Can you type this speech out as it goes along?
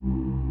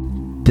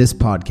This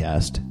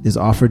podcast is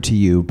offered to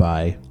you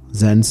by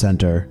Zen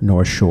Center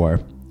North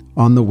Shore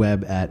on the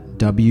web at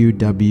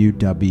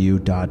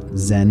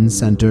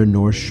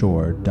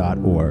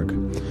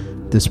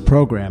www.zencenternorthshore.org. This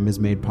program is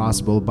made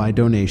possible by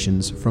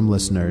donations from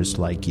listeners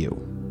like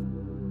you.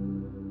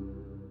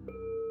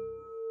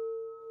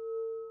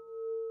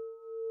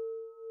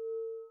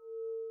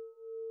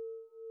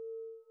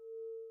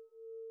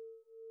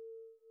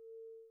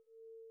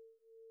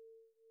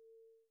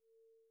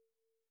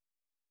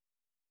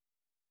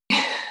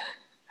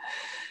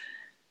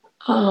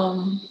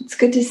 It's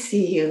good to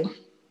see you.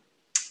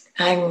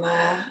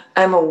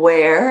 I'm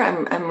aware.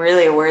 I'm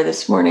really aware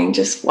this morning,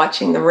 just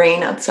watching the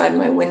rain outside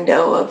my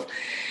window, of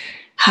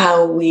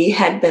how we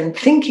had been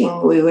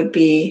thinking we would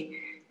be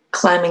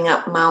climbing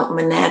up Mount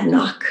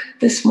Monadnock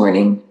this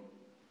morning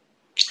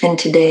and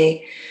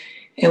today,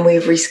 and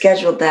we've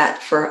rescheduled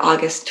that for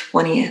August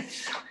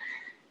 20th.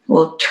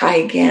 We'll try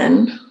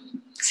again,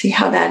 see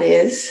how that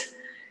is.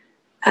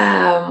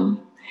 And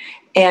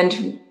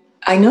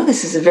I know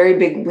this is a very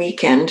big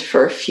weekend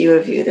for a few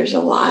of you. There's a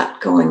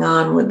lot going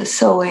on with the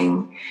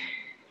sewing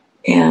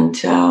and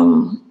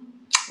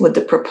with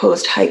the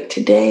proposed hike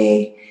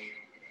today.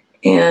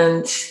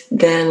 And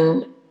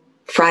then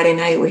Friday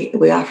night,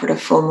 we offered a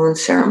full moon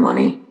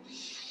ceremony.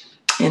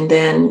 And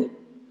then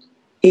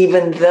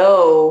even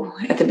though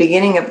at the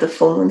beginning of the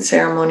full moon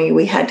ceremony,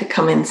 we had to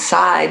come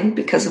inside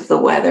because of the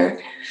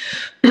weather,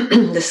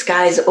 the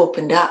skies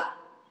opened up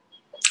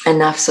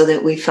enough so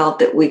that we felt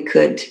that we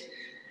could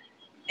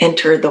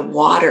enter the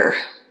water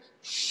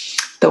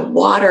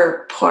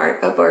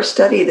part of our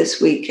study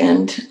this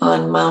weekend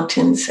on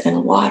mountains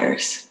and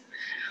waters.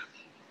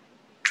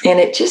 And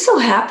it just so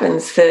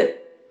happens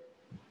that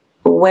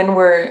when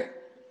we're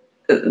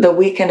the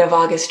weekend of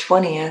August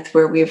 20th,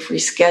 where we've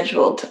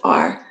rescheduled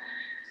our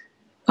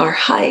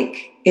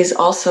hike, is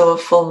also a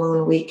full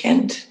moon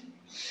weekend.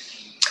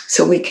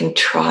 So we can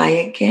try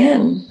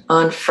again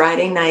on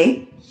Friday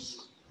night,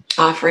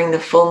 offering the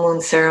full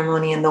moon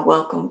ceremony in the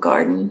Welcome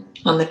Garden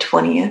on the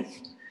 20th,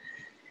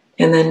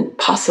 and then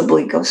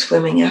possibly go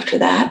swimming after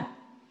that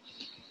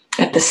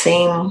at the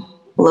same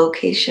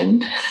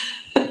location.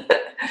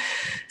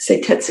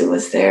 Seitetsu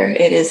was there.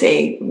 It is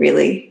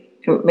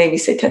maybe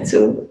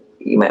Seitetsu,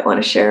 you might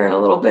want to share in a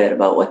little bit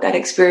about what that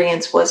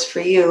experience was for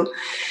you.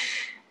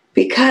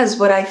 Because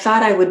what I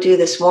thought I would do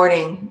this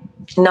morning,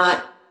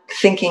 not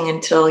thinking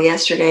until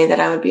yesterday that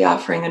I would be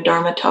offering a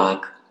Dharma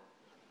talk,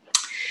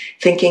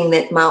 thinking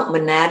that Mount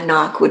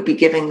Monadnock would be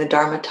giving the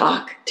Dharma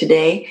talk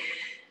today,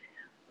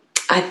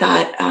 I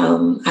thought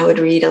I would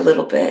read a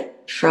little bit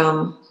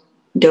from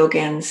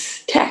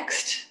Dogen's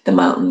text, the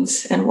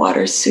Mountains and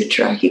Waters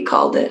Sutra, he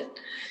called it,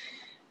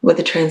 with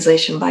a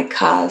translation by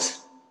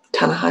Kaz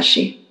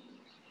Tanahashi.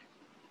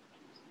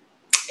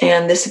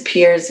 And this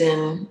appears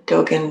in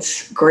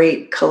Dogen's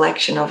great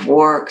collection of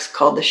works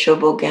called the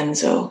Shobo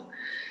Genzo,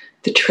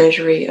 the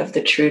Treasury of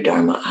the True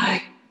Dharma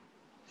Eye.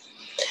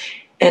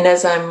 And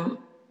as I'm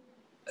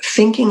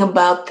thinking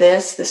about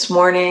this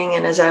morning,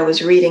 and as I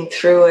was reading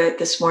through it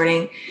this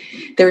morning,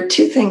 there are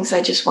two things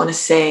I just want to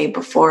say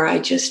before I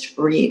just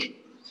read.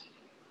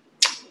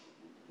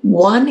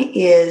 One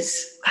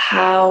is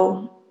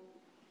how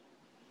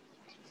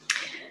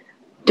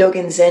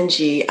Dogen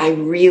Zenji, I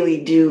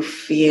really do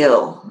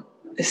feel,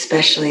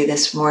 especially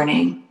this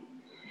morning,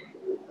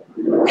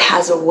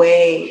 has a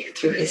way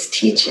through his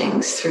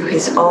teachings, through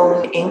his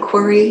own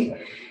inquiry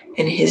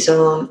and his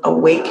own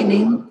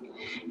awakening,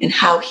 and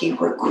how he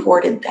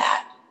recorded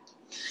that.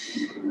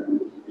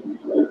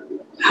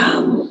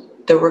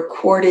 The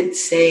recorded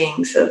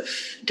sayings of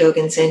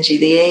Dogen Zenji,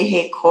 the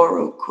Eihei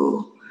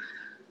Koroku.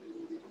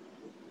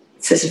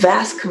 It's this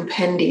vast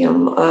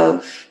compendium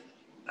of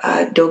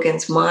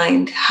Dogen's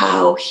mind,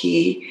 how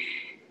he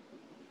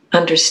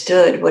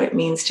understood what it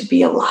means to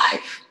be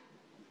alive.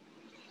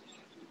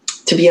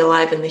 To be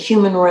alive in the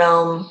human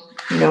realm,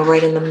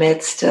 right in the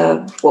midst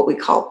of what we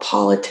call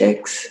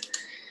politics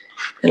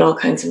and all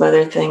kinds of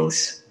other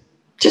things.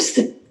 Just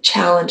the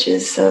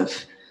challenges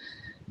of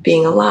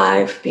being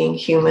alive, being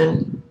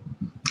human,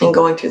 and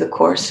going through the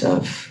course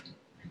of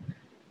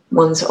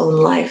one's own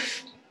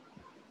life.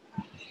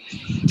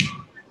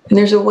 And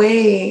there's a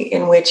way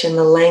in which, in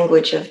the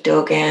language of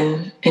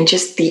Dogen and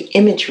just the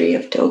imagery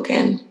of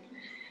Dogen,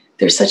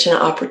 there's such an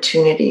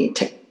opportunity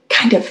to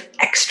kind of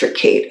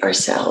extricate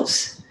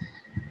ourselves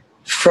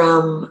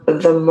from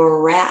the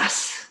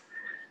morass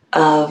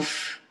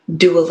of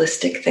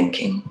dualistic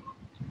thinking,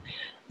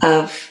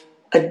 of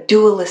a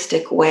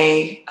dualistic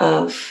way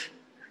of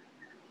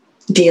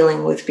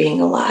dealing with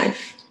being alive.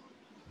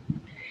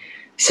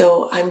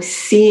 So I'm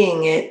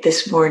seeing it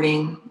this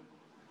morning,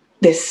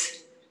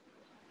 this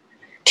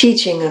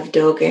teaching of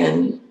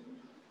Dogen,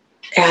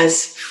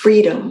 as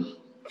freedom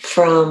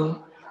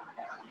from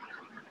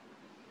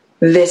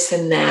this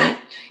and that,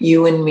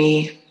 you and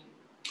me,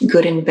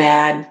 good and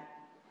bad,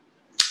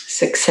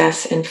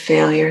 success and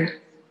failure,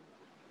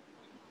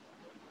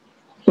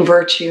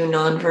 virtue,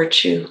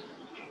 non-virtue,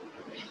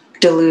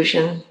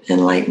 delusion,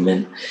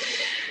 enlightenment.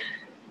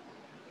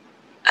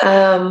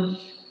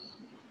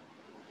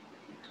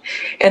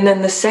 And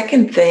then the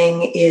second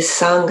thing is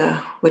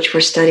Sangha, which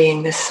we're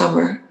studying this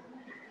summer.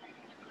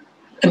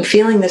 I'm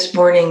feeling this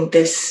morning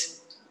this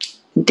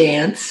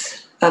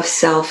dance of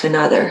self and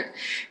other,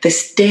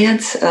 this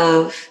dance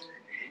of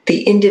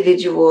the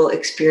individual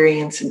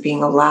experience of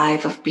being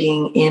alive, of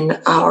being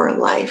in our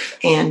life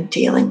and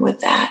dealing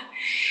with that.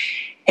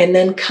 And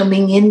then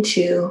coming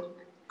into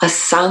a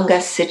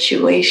Sangha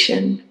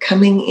situation,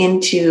 coming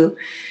into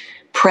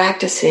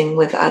practicing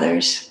with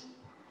others.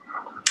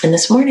 And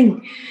this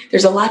morning,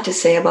 there's a lot to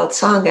say about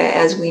Sangha.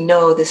 As we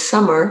know, this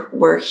summer,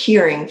 we're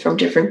hearing from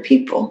different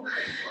people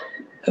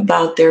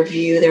about their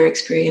view, their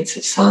experience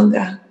of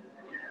Sangha.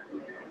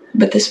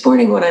 But this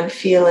morning, what I'm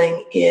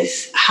feeling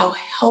is how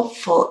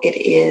helpful it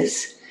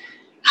is,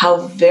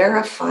 how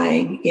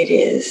verifying it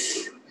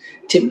is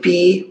to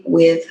be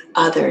with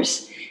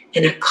others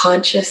in a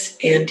conscious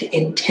and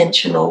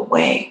intentional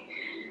way,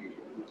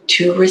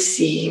 to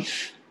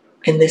receive,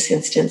 in this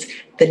instance,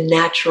 the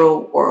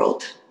natural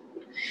world,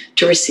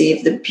 to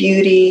receive the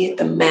beauty,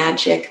 the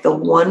magic, the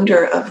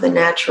wonder of the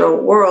natural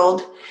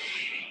world,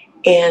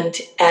 and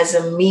as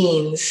a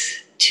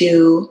means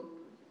to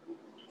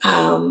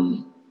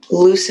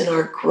loosen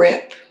our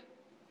grip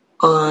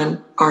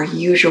on our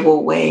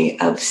usual way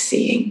of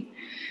seeing,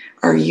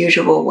 our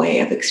usual way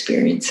of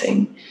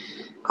experiencing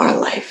our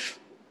life.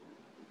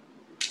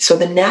 So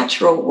the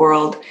natural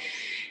world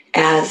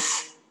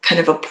as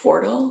kind of a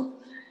portal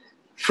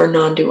for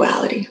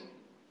non-duality.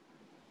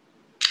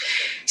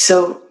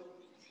 So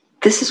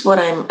this is what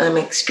I'm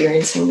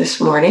experiencing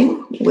this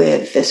morning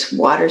with this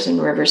Waters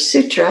and Rivers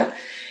Sutra.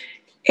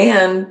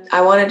 And I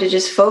wanted to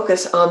just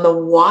focus on the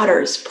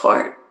waters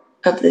part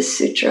of this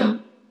sutra.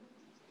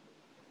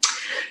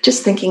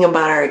 Just thinking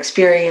about our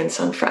experience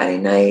on Friday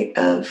night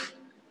of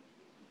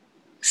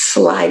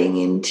sliding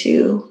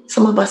into,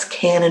 some of us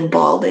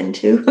cannonballed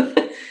into,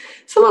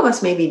 some of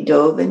us maybe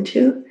dove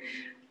into,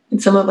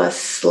 and some of us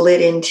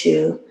slid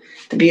into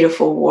the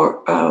beautiful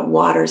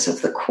waters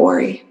of the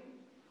quarry.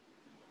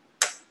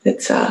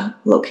 It's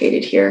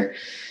located here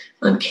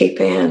on Cape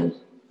Ann.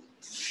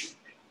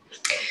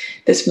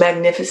 This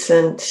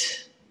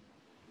magnificent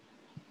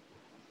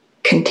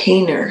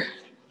container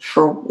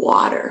for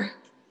water,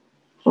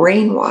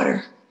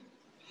 rainwater,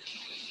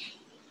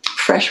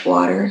 fresh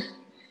water,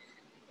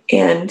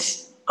 and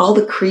all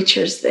the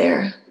creatures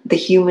there, the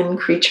human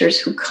creatures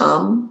who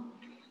come,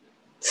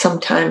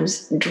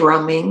 sometimes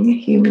drumming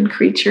human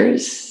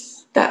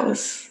creatures. That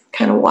was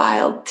kind of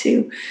wild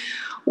to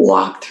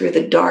walk through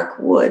the dark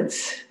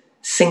woods,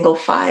 single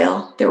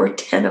file. There were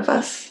 10 of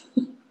us.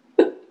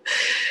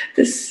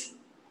 This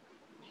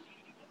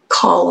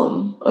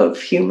column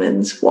of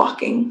humans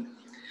walking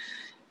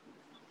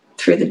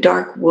through the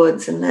dark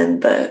woods, and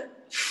then the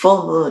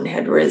full moon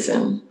had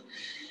risen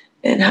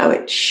and how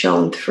it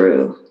shone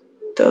through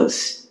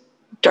those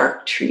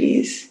dark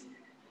trees.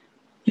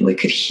 And we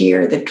could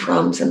hear the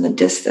drums in the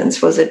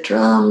distance. Was it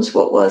drums?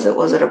 What was it?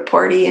 Was it a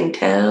party in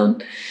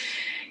town?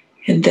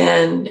 And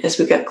then as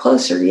we got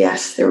closer,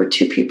 yes, there were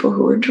 2 people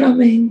who were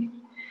drumming.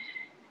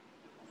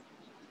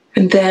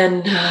 And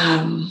then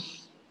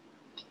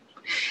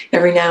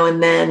every now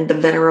and then the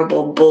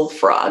venerable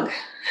bullfrog,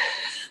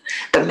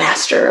 the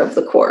master of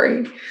the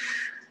quarry,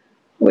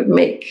 would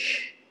make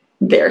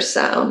their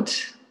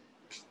sound.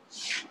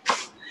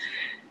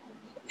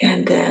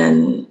 And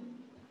then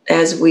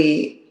as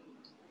we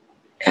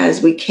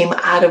came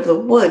out of the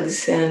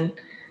woods and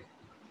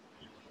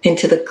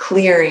into the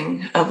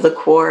clearing of the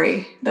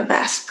quarry, the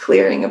vast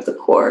clearing of the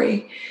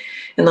quarry,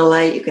 in the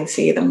light you can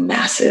see the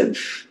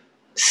massive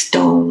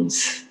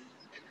stones,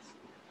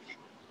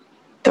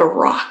 the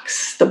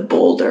rocks, the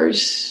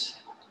boulders,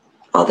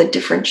 all the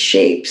different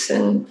shapes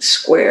and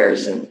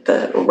squares and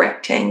the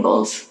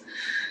rectangles,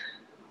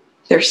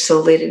 their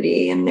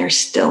solidity and their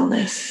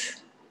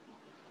stillness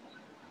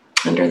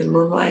under the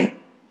moonlight,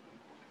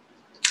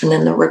 and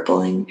then the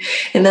rippling,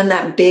 and then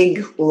that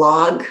big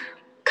log,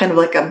 kind of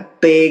like a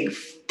big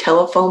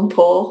telephone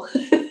pole,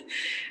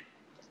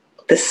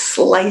 the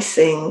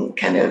slicing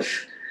kind of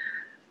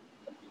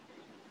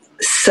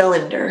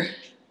cylinder,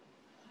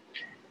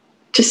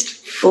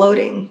 just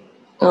floating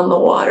on the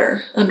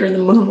water under the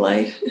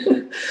moonlight.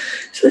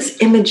 So this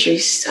imagery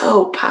is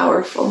so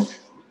powerful,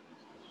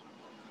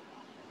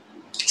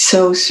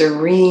 so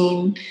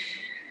serene,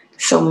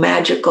 so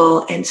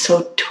magical, and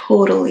so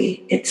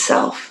totally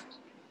itself.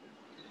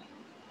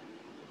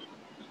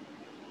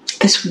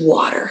 This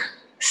water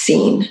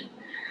scene,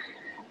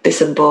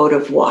 this abode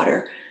of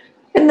water.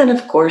 And then,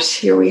 of course,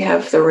 here we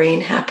have the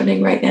rain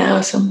happening right now.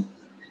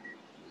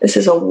 This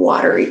is a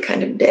watery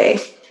kind of day.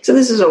 So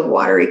this is a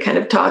watery kind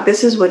of talk.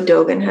 This is what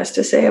Dogen has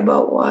to say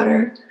about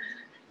water.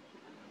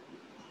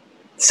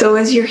 So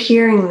as you're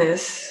hearing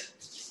this,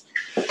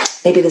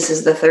 maybe this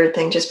is the third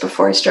thing just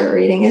before I start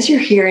reading. As you're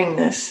hearing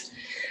this,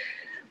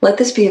 let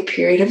this be a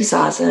period of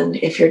zazen.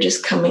 If you're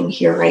just coming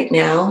here right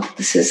now,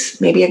 this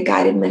is maybe a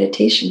guided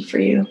meditation for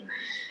you.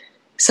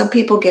 Some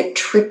people get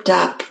tripped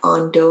up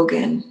on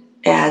Dogen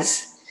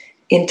as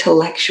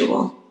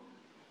intellectual.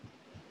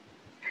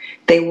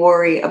 They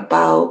worry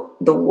about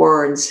the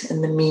words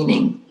and the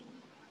meaning.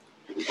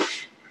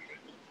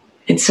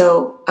 And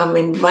so I'm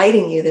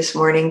inviting you this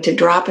morning to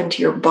drop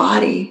into your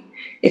body.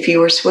 If you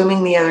were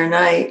swimming the other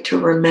night, to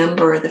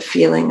remember the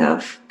feeling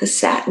of the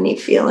satiny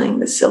feeling,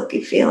 the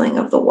silky feeling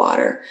of the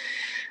water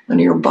on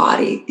your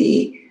body,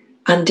 the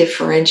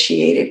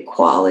undifferentiated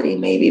quality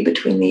maybe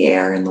between the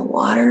air and the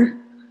water,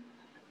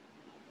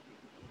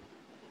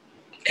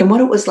 and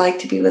what it was like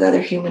to be with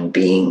other human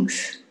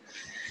beings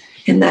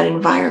in that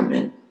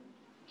environment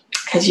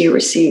as you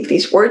receive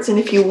these words. And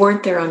if you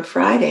weren't there on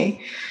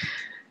Friday,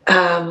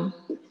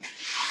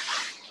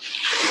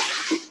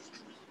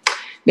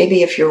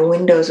 maybe if your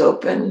window's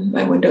open,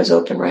 my window's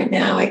open right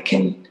now, I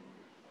can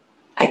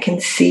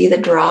see the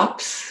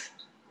drops.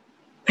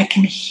 I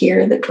can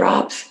hear the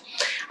drops.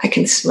 I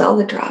can smell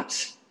the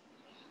drops.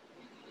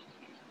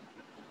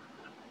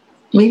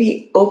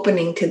 Maybe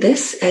opening to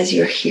this as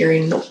you're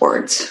hearing the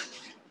words.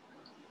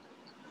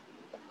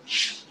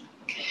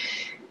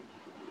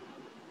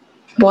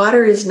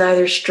 Water is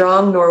neither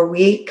strong nor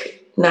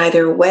weak,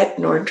 neither wet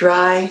nor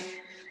dry,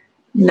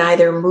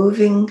 neither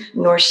moving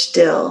nor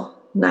still,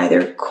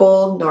 neither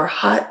cold nor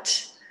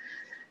hot,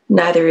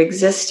 neither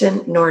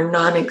existent nor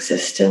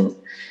non-existent,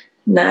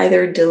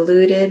 neither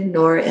diluted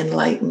nor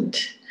enlightened.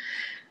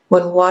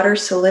 When water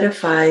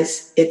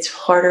solidifies, it's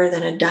harder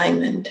than a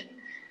diamond.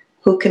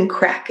 Who can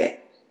crack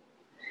it?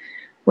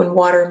 When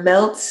water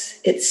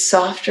melts, it's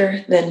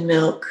softer than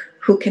milk.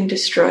 Who can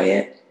destroy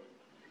it?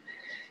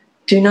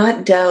 Do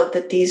not doubt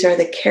that these are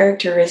the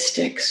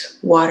characteristics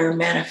water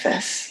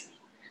manifests.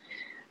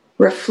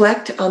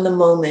 Reflect on the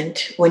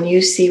moment when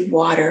you see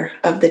water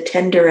of the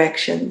 10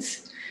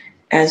 directions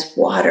as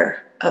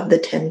water of the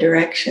 10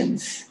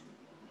 directions.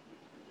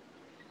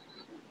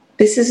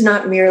 This is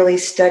not merely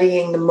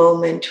studying the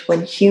moment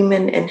when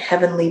human and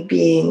heavenly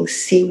beings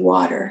see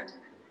water.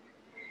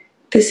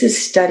 This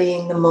is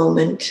studying the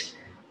moment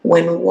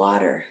when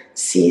water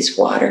sees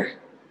water.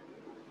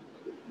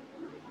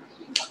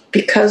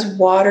 Because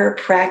water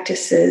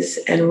practices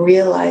and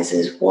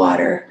realizes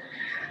water,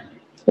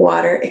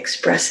 water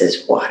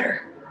expresses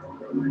water.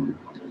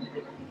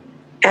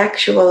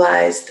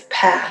 Actualize the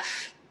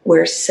path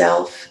where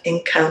self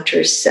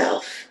encounters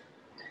self.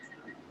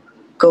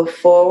 Go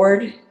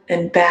forward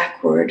and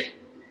backward,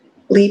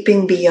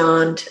 leaping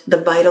beyond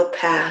the vital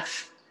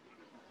path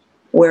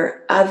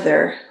where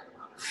other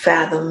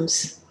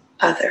fathoms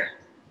other.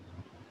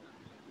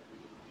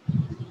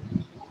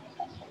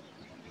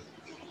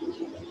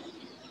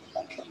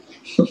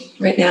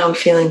 Right now I'm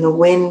feeling the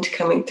wind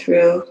coming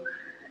through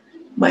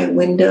my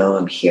window.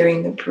 I'm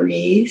hearing the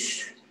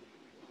breeze.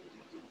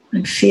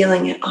 I'm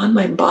feeling it on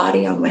my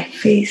body, on my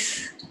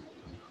face.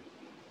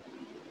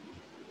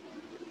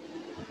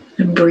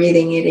 I'm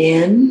breathing it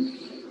in.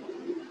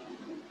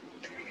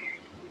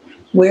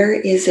 Where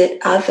is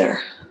it other?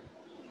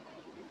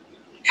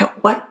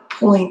 At what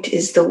point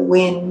is the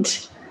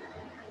wind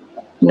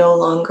no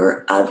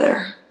longer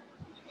other?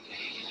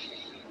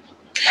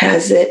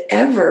 Has it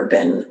ever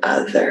been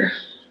other?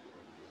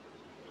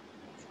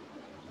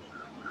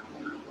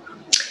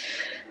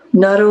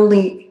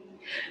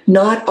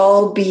 Not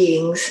all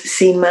beings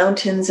see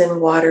mountains and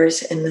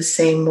waters in the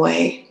same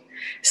way.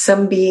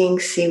 Some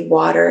beings see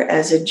water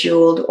as a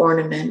jeweled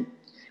ornament,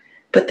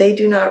 but they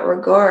do not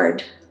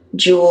regard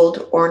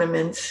jeweled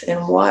ornaments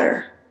in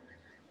water.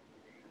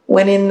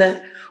 What in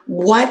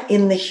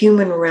the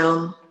human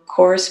realm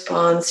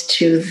corresponds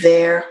to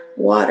their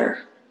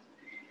water?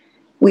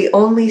 We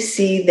only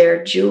see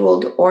their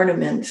jeweled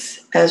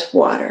ornaments as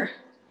water.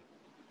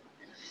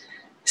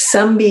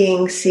 Some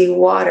beings see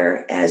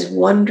water as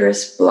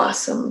wondrous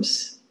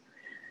blossoms,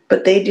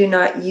 but they do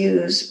not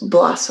use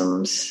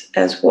blossoms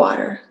as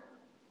water.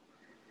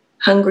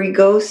 Hungry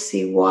ghosts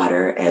see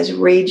water as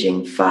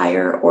raging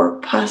fire or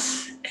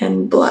pus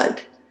and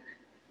blood.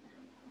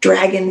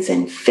 Dragons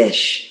and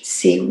fish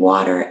see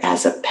water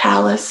as a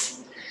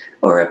palace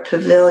or a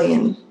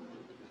pavilion.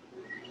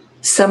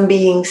 Some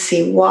beings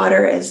see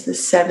water as the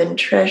 7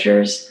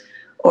 treasures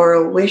or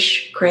a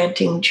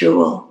wish-granting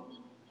jewel.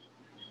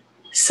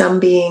 Some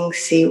beings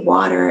see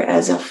water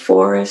as a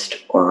forest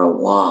or a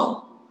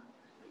wall.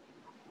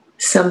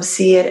 Some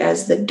see it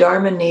as the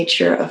Dharma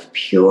nature of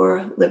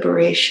pure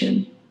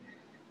liberation,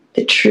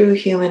 the true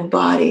human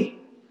body,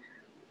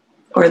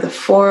 or the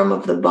form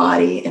of the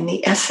body and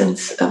the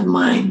essence of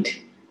mind.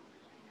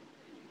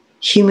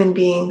 Human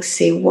beings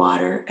see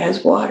water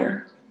as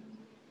water.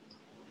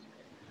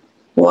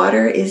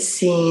 Water is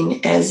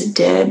seen as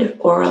dead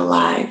or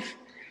alive,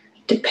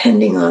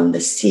 depending on the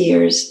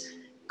seer's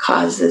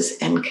causes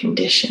and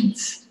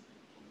conditions.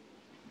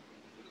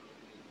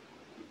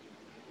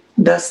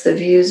 Thus, the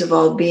views of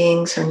all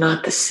beings are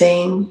not the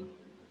same.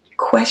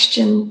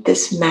 Question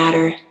this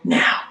matter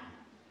now.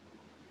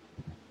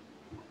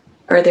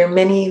 Are there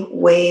many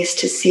ways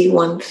to see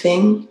one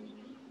thing,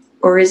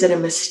 or is it a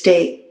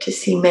mistake to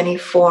see many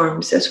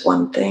forms as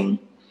one thing?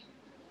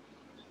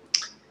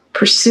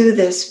 Pursue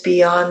this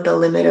beyond the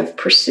limit of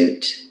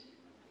pursuit.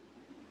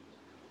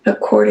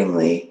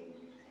 Accordingly,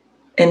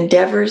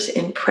 endeavors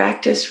in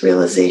practice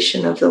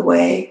realization of the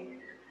way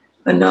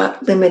are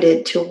not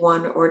limited to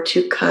 1 or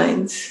 2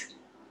 kinds.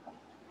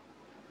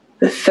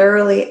 The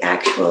thoroughly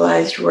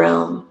actualized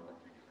realm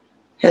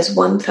has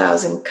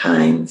 1,000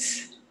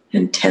 kinds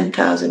and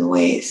 10,000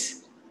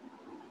 ways.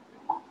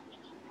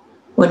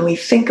 When we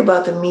think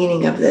about the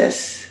meaning of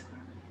this,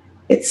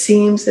 it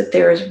seems that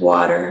there is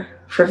water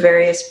for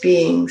various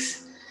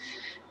beings,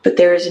 but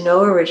there is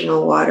no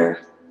original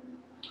water.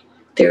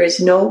 There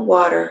is no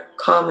water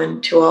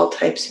common to all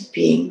types of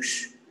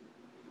beings.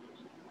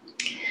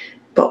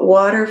 But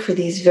water for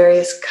these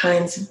various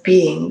kinds of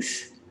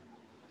beings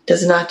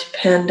does not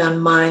depend on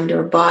mind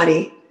or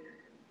body,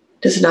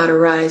 does not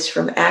arise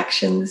from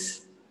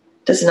actions,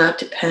 does not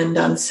depend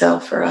on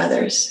self or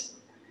others.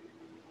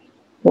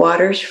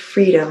 Water's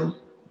freedom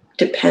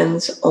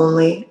depends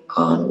only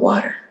on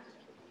water.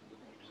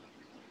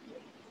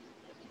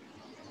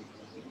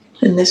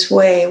 In this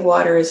way,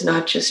 water is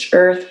not just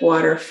earth,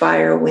 water,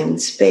 fire,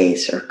 wind,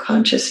 space, or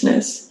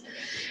consciousness.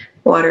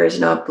 Water is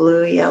not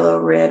blue, yellow,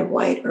 red,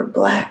 white, or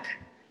black.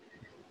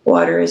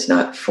 Water is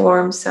not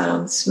form,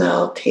 sound,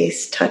 smell,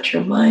 taste, touch,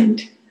 or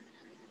mind.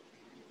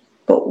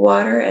 But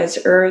water as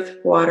earth,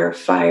 water,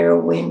 fire,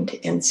 wind,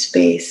 and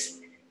space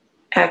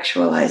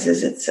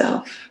actualizes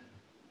itself.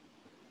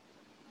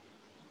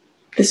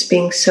 This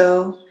being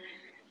so,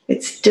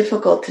 it's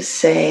difficult to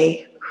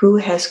say who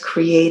has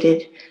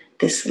created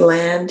this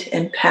land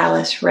and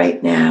palace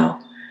right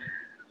now,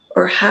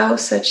 or how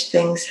such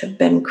things have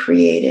been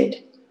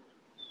created.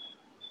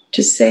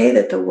 To say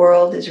that the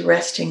world is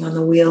resting on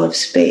the wheel of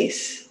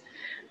space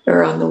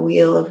or on the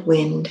wheel of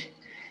wind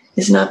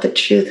is not the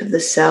truth of the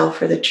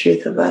self or the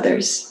truth of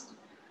others.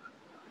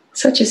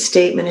 Such a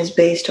statement is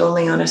based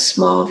only on a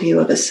small view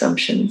of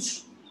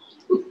assumptions.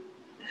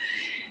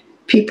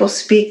 People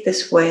speak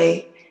this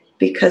way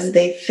because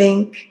they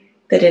think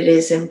that it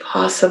is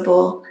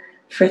impossible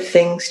for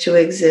things to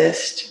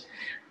exist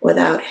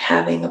without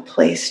having a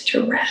place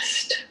to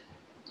rest.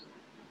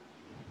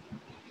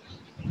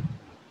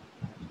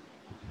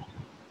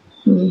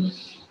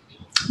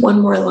 One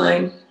more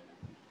line.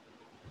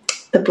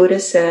 The Buddha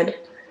said,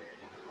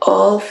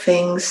 "All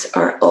things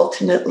are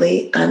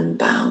ultimately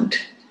unbound.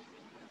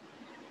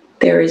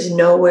 There is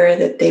nowhere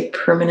that they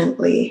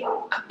permanently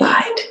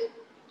abide."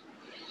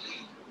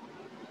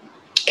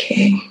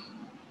 Okay.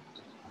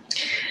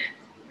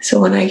 So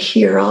when I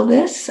hear all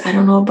this, I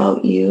don't know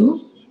about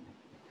you,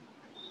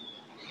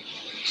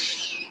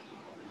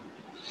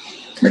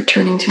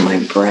 returning to my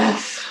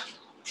breath,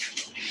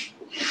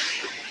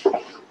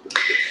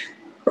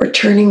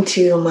 returning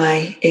to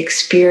my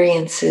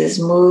experiences,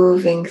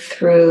 moving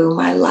through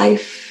my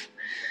life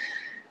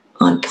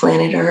on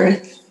planet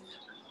Earth,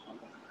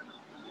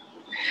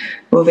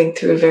 moving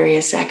through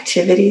various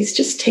activities.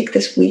 Just take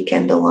this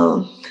weekend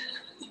alone.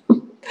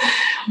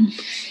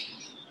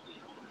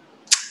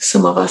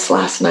 Some of us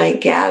last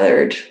night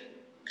gathered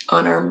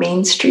on our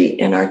main street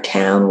in our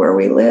town where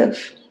we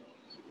live.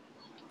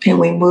 And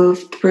we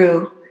moved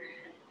through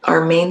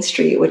our main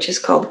street, which is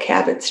called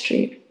Cabot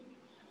Street.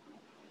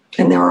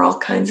 And there were all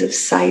kinds of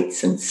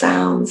sights and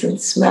sounds and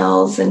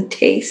smells and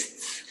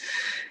tastes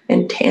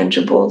and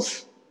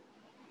tangibles.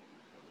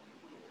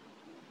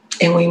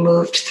 And we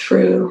moved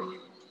through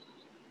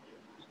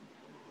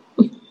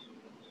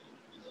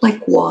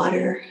like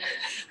water,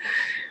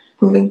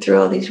 moving through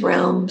all these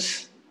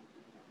realms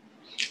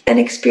and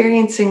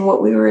experiencing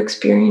what we were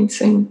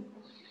experiencing.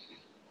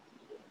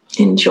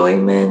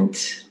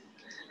 Enjoyment,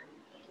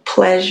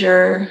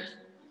 pleasure,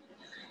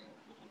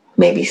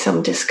 maybe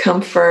some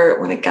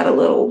discomfort when it got a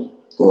little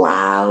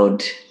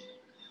loud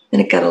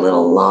and it got a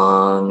little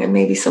long, and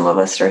maybe some of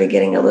us started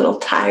getting a little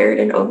tired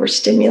and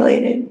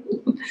overstimulated.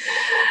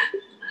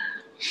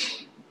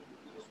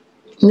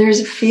 And there's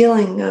a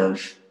feeling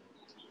of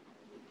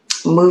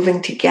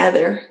moving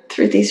together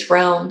through these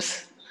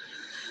realms,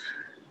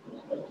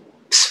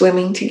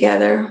 swimming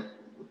together,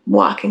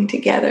 walking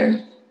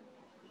together,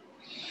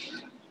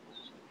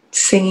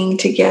 singing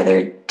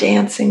together,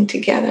 dancing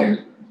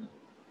together.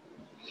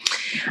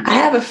 I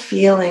have a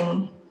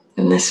feeling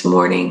in this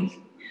morning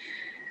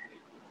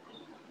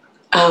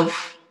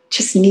of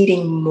just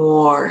needing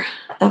more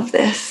of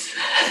this.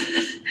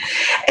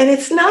 And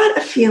it's not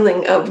a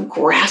feeling of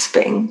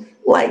grasping,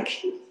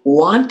 like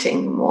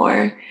wanting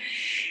more.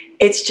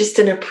 It's just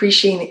an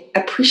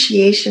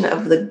appreciation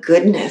of the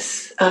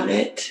goodness of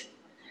it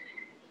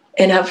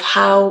and of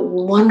how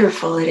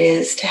wonderful it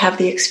is to have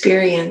the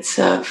experience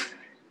of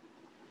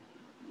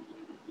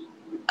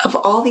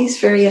all these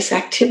various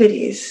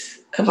activities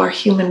of our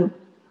human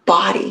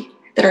body,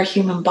 that our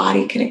human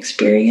body can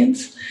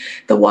experience.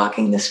 The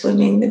walking, the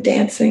swimming, the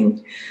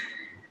dancing,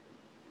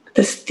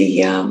 the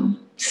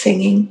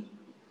singing,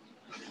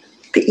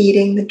 the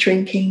eating, the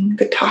drinking,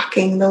 the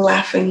talking, the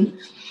laughing.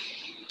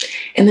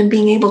 And then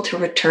being able to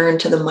return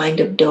to the mind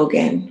of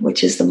Dogen,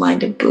 which is the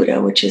mind of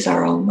Buddha, which is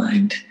our own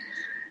mind.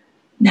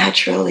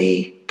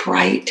 Naturally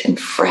bright and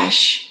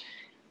fresh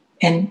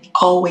and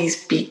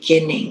always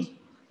beginning.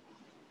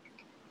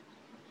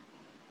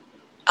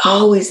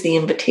 Always the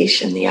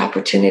invitation, the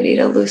opportunity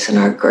to loosen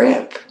our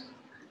grip.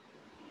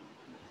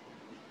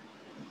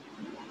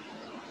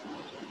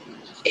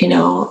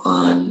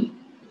 On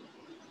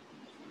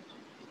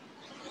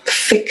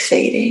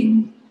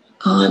fixating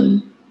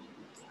on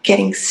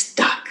getting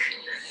stuck.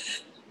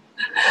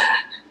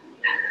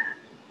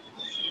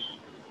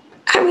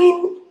 I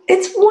mean,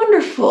 it's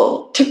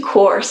wonderful to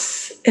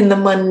course in the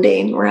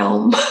mundane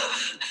realm,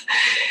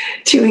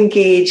 to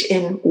engage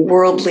in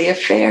worldly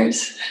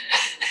affairs.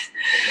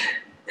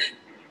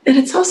 And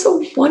it's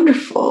also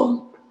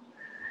wonderful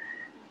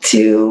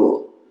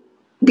to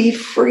be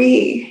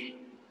free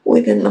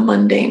within the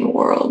mundane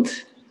world,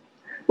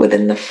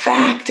 within the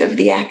fact of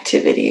the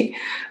activity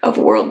of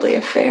worldly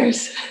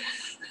affairs.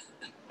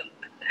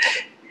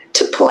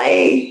 To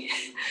play,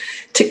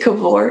 to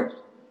cavort.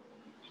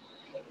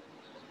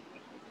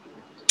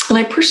 And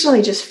I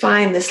personally just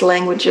find this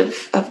language of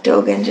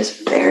Dogen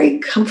just very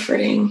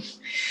comforting.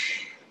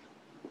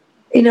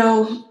 You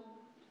know,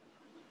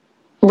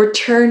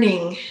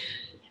 returning,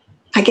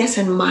 I guess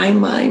in my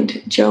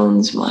mind,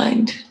 Joan's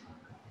mind,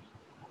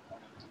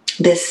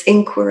 this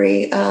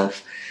inquiry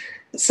of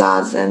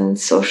zazen,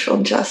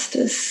 social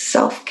justice,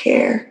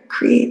 self-care,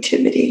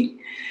 creativity,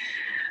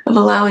 of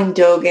allowing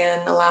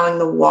Dogen, allowing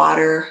the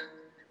water,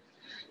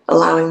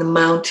 allowing the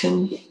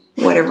mountain,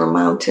 whatever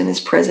mountain is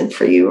present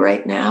for you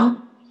right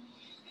now,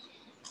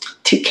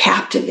 to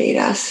captivate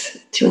us,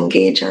 to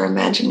engage our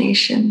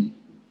imagination,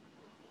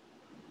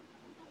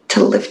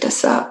 to lift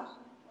us up.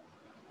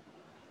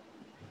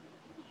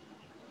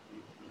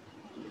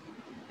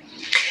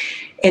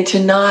 And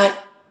to not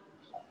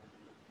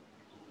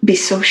be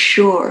so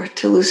sure,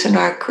 to loosen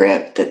our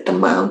grip that the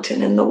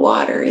mountain and the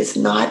water is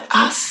not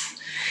us,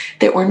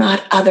 that we're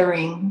not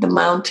othering the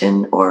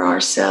mountain or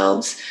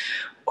ourselves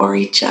or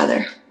each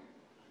other.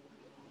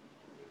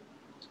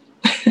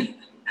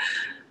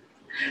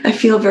 I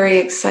feel very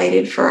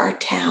excited for our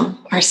town,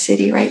 our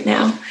city right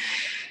now,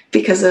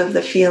 because of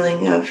the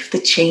feeling of the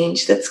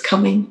change that's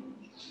coming.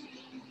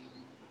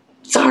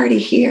 It's already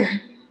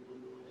here.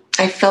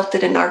 I felt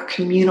it in our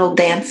communal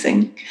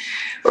dancing,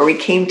 where we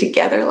came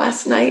together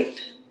last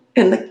night,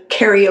 and the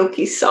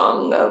karaoke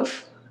song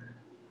of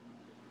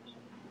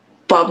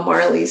Bob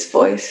Marley's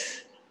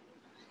voice.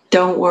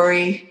 Don't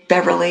worry,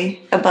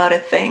 Beverly, about a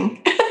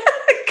thing,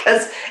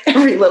 because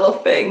every little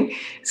thing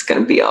is going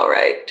to be all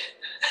right.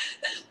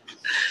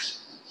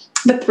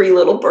 The three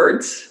little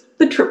birds,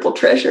 the triple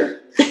treasure.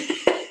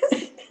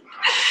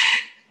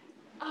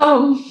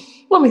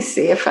 Let me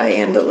see if I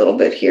end a little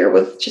bit here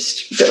with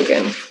just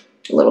Dogen,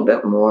 a little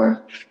bit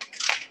more.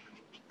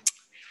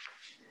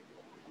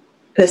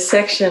 The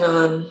section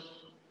on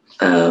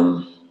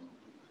a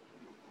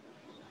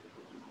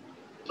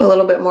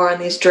little bit more on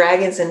these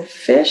dragons and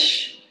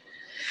fish.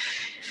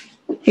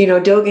 You know,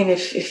 Dogen,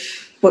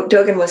 if what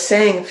Dogen was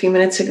saying a few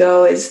minutes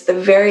ago is the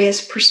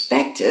various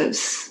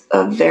perspectives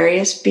of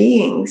various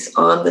beings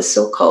on the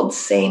so-called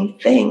same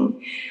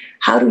thing.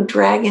 How do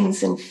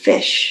dragons and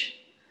fish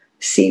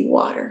see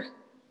water?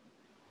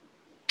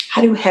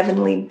 How do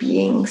heavenly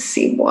beings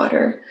see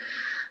water?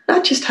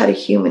 Not just how do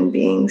human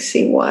beings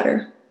see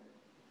water.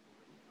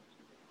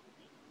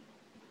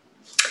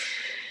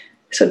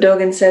 So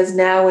Dogen says,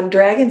 now when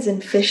dragons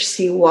and fish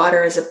see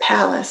water as a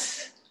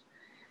palace,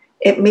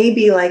 it may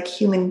be like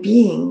human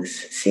beings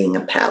seeing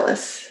a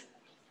palace.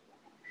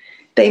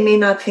 They may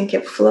not think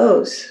it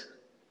flows.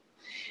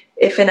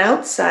 If an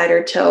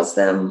outsider tells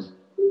them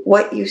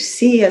what you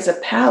see as a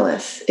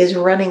palace is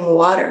running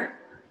water,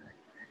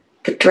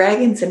 the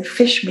dragons and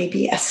fish may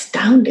be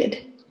astounded,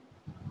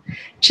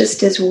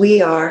 just as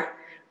we are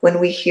when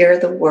we hear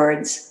the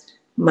words,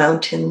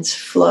 mountains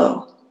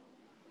flow.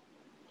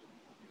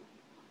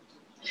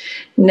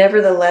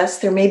 Nevertheless,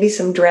 there may be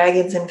some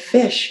dragons and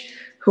fish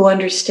who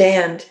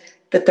understand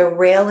that the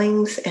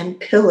railings and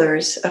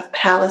pillars of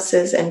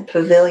palaces and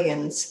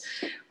pavilions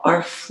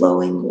are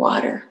flowing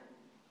water.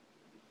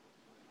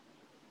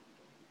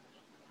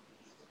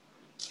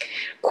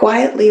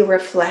 Quietly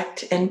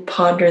reflect and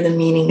ponder the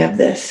meaning of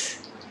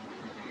this.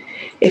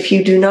 If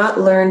you do not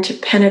learn to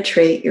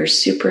penetrate your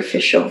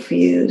superficial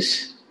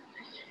views,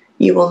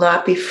 you will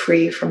not be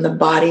free from the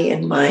body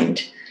and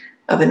mind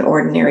of an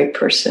ordinary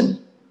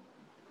person.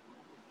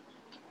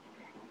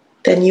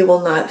 Then you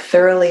will not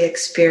thoroughly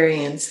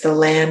experience the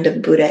land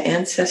of Buddha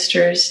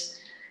ancestors,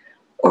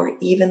 or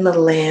even the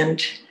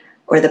land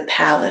or the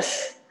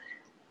palace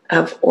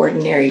of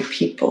ordinary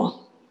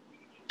people.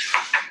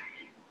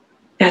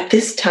 At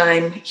this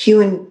time,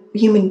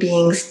 human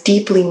beings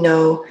deeply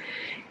know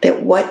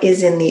that what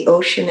is in the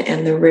ocean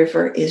and the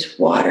river is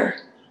water,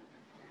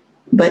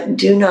 but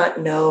do not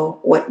know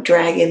what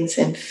dragons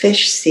and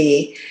fish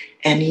see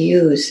and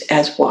use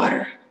as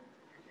water.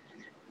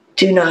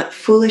 Do not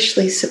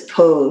foolishly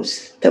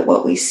suppose that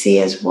what we see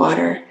as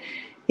water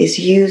is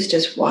used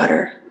as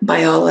water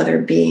by all other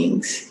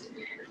beings.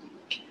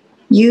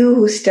 You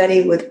who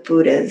study with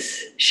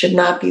Buddhas should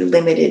not be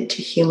limited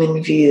to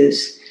human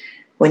views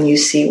when you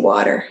see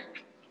water.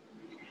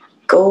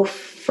 Go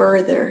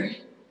further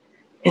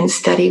and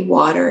study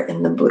water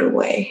in the Buddha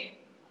way.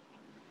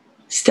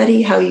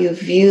 Study how you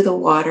view the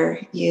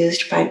water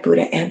used by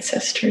Buddha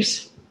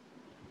ancestors.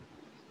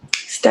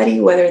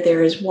 Study whether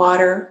there is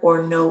water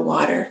or no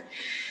water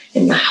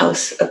in the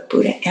house of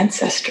Buddha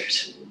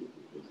ancestors.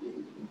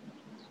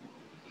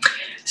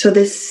 So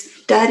this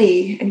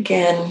study,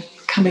 again,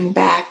 coming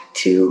back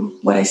to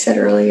what I said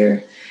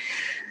earlier,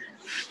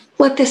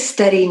 let this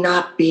study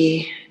not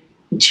be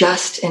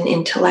just an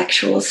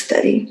intellectual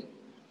study.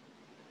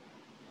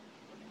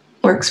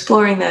 We're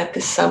exploring that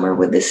this summer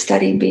with this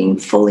study being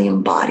fully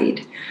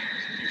embodied,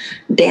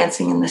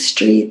 dancing in the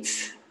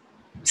streets,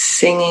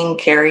 singing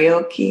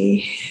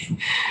karaoke,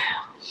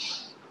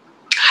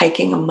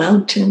 hiking a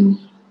mountain,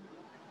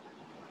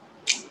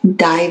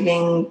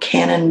 diving,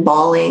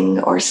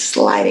 cannonballing, or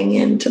sliding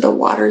into the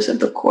waters of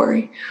the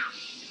quarry.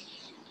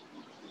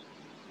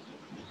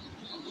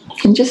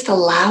 And just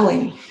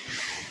allowing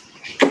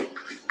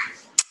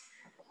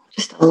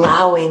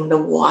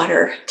the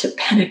water to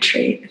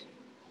penetrate,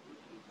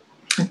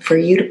 and for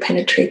you to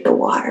penetrate the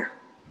water,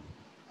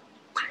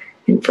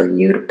 and for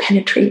you to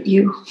penetrate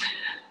you.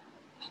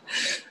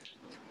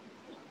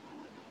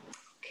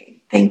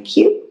 Okay, thank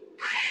you.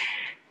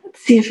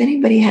 Let's see if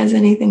anybody has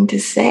anything to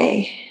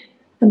say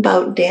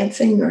about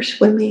dancing or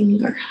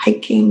swimming or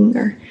hiking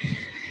or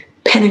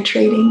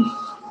penetrating.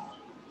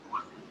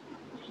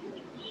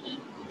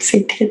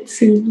 Say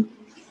Tetsu.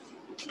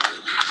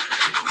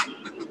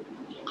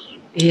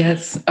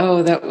 Yes.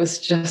 Oh, that was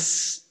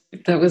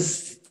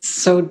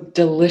so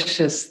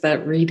delicious.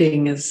 That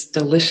reading is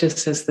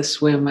delicious as the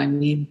swim. I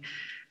mean,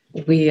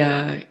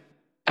 I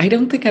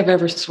don't think I've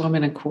ever swum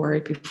in a quarry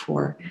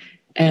before.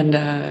 And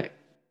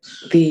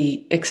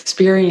the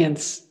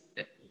experience,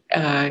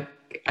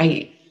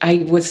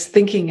 I was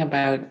thinking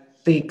about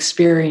the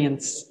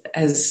experience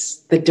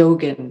as the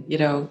Dogen,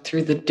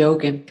 through the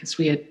Dogen, because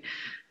we had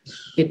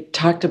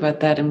talked about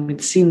that and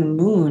we'd seen the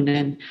moon.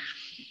 And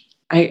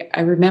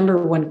I remember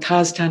when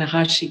Kaz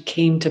Tanahashi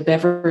came to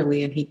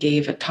Beverly and he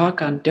gave a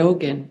talk on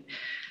Dogen,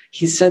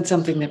 he said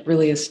something that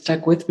really has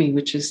stuck with me,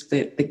 which is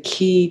that the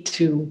key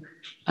to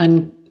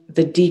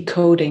the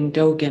decoding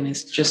Dogen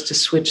is just to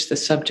switch the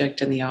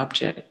subject and the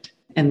object.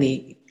 And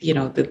the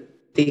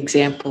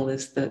example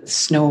is the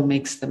snow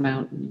makes the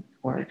mountain,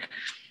 or,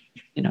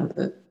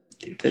 the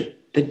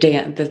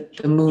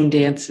moon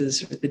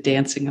dances, or the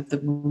dancing of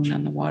the moon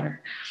on the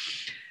water.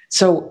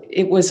 So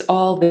it was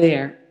all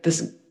there,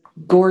 this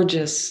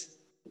gorgeous,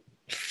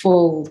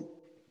 full,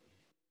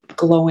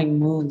 glowing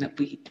moon that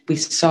we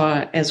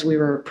saw as we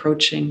were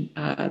approaching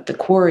the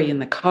quarry in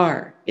the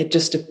car. It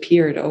just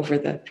appeared over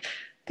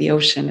the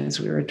ocean as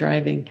we were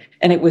driving,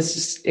 and it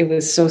was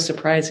so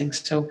surprising.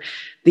 So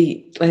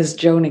as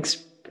Joan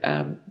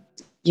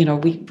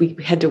we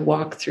had to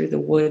walk through the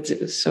woods.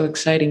 It was so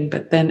exciting.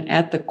 But then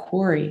at the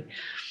quarry,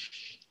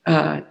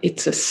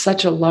 it's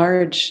such a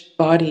large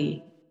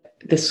body.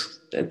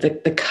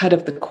 The cut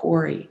of the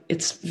quarry,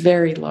 it's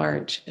very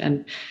large,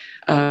 and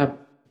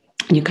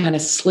you kind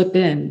of slip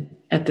in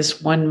at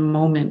this one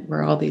moment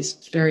where all these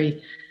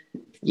very,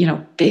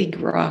 big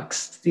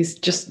rocks, these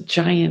just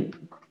giant,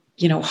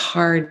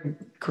 hard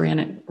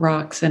granite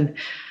rocks, and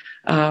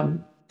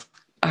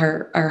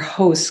our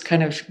host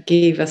kind of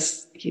gave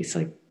us. He's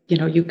like,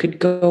 you could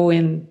go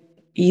in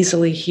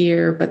easily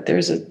here, but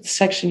there's a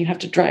section you have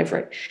to drive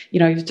right. You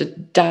have to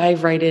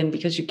dive right in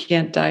because you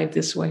can't dive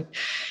this way.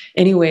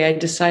 Anyway, I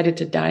decided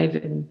to dive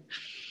in,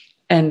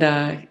 and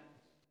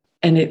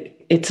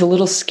it's a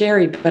little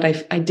scary, but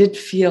I did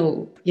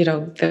feel,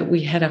 that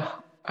we had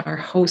our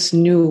host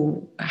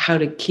knew how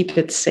to keep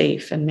it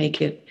safe and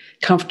make it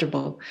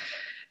comfortable.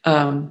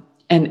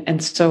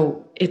 And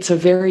so it's a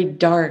very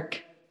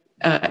dark,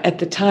 at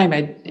the time,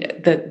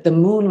 the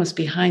moon was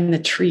behind the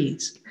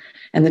trees,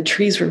 and the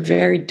trees were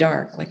very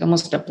dark, like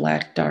almost a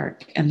black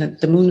dark. And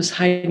the moon was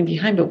hiding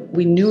behind, but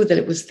we knew that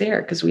it was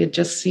there because we had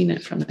just seen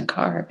it from the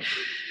car.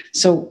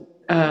 So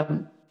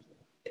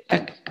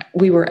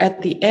we were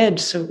at the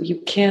edge, so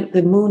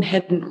the moon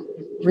hadn't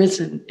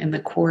risen in the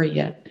quarry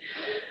yet.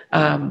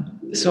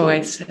 So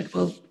I said,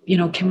 well,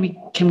 can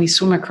we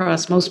swim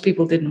across? Most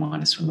people didn't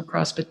want to swim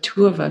across, but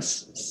two of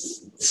us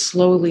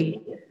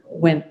slowly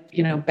went,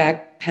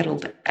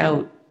 backpedaled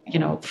out,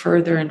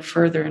 further and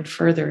further and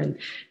further. And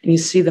you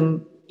see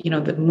the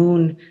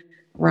moon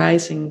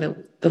rising,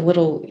 the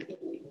little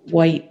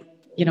white,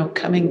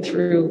 coming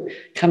through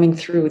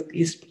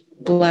these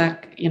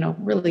black,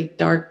 really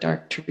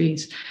dark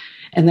trees.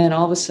 And then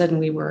all of a sudden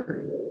we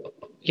were,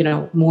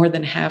 more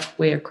than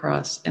halfway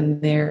across,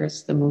 and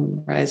there's the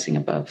moon rising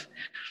above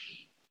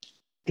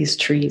these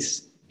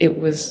trees. It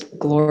was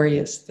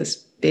glorious, this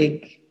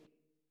big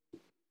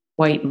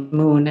white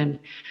moon.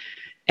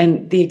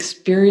 And the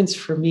experience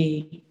for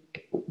me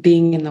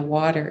being in the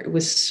water, it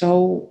was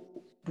so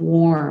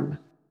warm,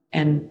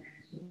 and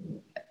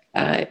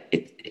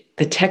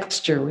the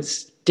texture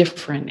was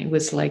different. It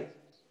was like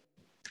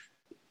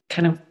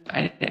kind of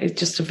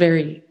just a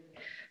very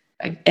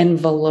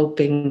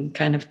enveloping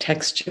kind of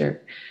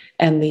texture.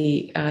 And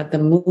the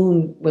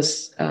moon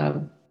was,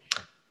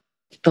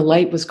 the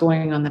light was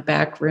going on the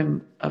back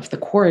rim of the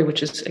quarry,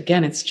 which is,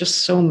 again, it's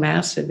just so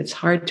massive. It's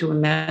hard to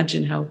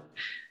imagine how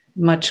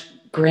much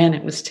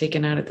granite was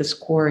taken out of this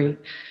quarry.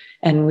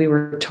 And we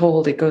were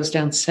told it goes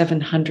down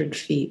 700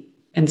 feet.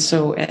 And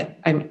so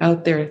I'm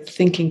out there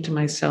thinking to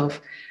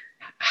myself,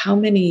 how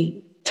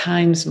many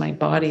times my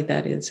body,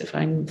 that is, if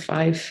I'm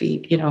 5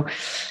 feet,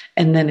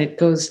 and then it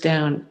goes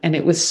down. And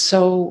it was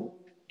so,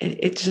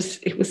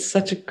 it was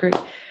such a great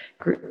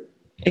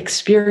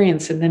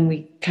experience. And then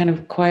we kind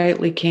of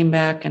quietly came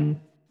back. And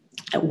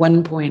at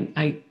one point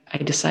I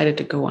decided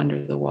to go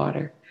under the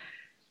water,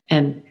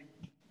 and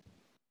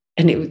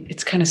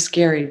it's kind of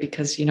scary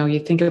because, you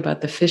think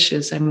about the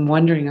fishes. I'm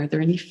wondering, are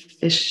there any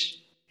fish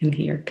in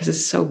here? Because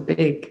it's so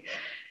big.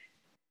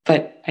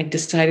 But I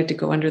decided to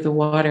go under the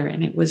water,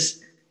 and it was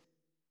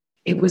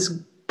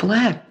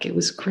black. It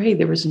was gray.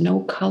 There was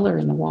no color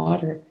in the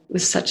water. It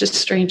was such a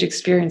strange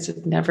experience.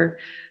 I'd never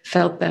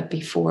felt that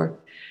before.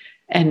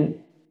 And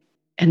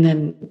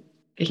then,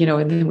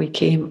 and then we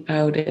came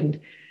out,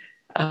 and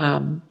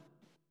then,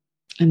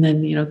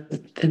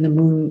 and the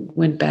moon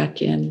went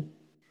back in.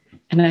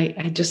 And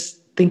I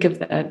just think of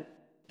that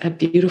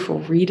beautiful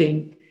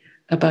reading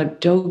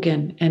about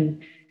Dogen,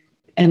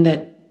 and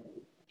that,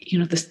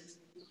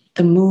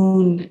 the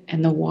moon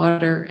and the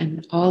water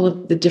and all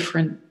of the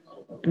different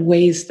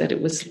ways that it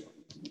was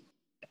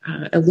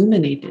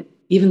illuminated,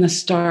 even the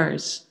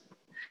stars,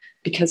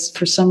 because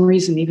for some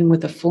reason, even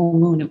with a full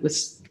moon,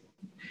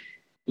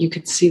 you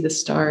could see the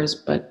stars,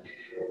 but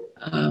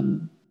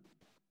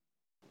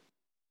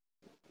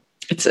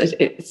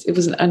it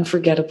was an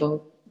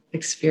unforgettable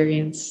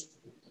experience.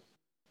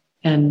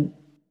 And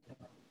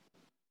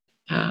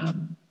I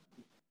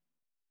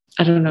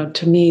don't know,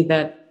 to me,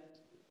 that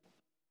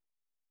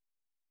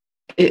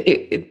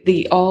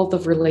all the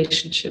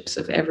relationships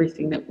of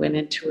everything that went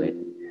into it,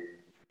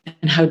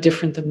 and how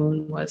different the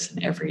moon was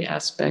in every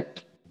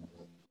aspect.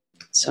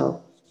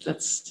 So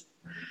that's,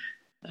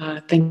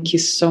 thank you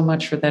so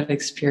much for that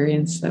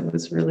experience. That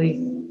was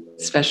really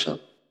special.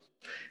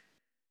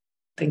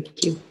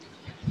 Thank you.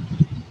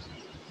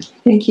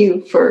 Thank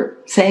you for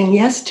saying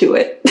yes to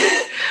it.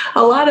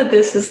 A lot of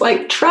this is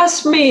like,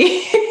 trust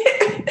me.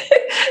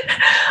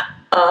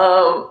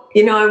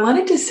 I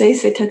wanted to say,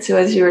 Seitetsu,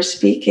 as you were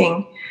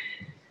speaking,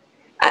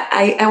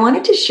 I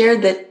wanted to share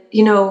that,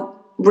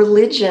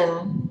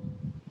 religion,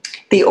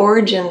 the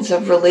origins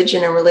of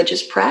religion and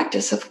religious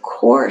practice, of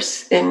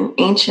course, in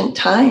ancient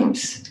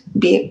times,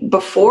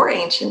 before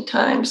ancient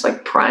times,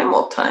 like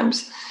primal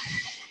times,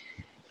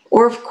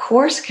 were of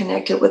course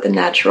connected with the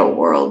natural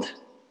world.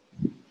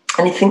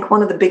 And I think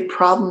one of the big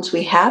problems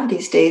we have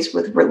these days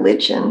with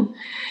religion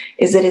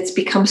is that it's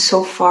become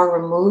so far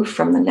removed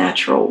from the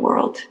natural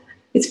world.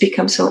 It's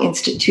become so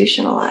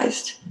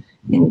institutionalized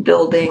in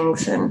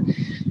buildings and,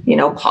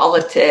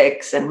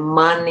 politics and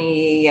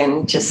money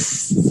and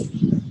just,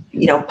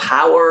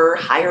 power,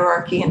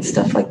 hierarchy and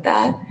stuff like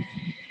that.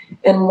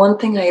 And one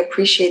thing I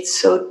appreciate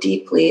so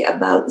deeply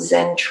about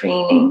Zen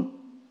training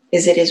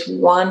is it is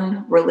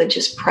one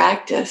religious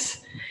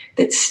practice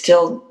that's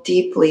still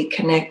deeply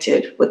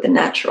connected with the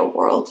natural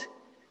world.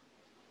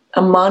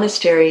 A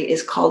monastery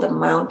is called a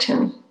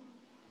mountain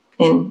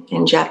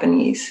in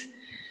Japanese.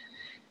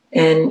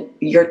 And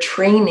your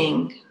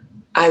training,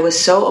 I was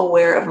so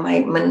aware of my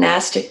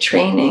monastic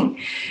training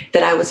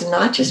that I was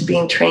not just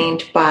being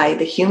trained by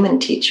the human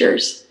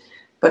teachers,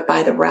 but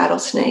by the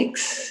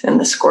rattlesnakes and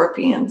the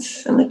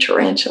scorpions and the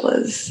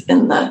tarantulas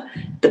and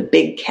the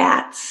big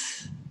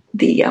cats.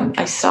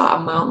 I saw a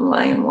mountain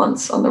lion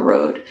once on the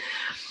road.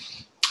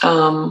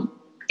 And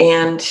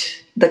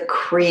the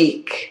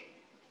creek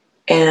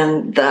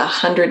and the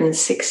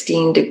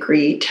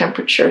 116-degree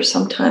temperature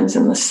sometimes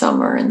in the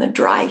summer and the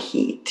dry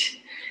heat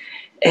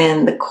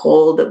and the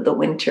cold of the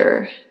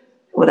winter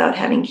without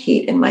having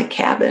heat in my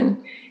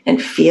cabin,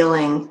 and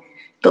feeling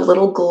the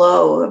little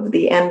glow of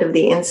the end of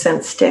the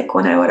incense stick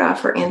when I would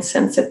offer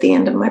incense at the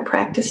end of my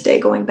practice day,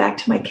 going back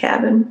to my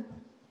cabin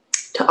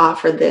to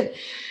offer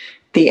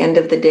the end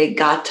of the day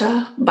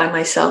gata by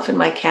myself in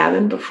my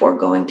cabin before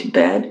going to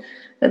bed.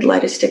 I'd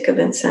light a stick of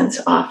incense,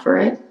 offer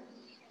it,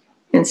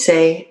 and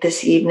say,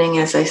 this evening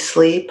as I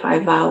sleep, I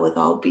vow with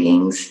all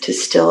beings to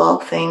still all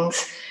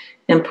things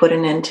and put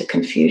an end to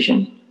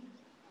confusion.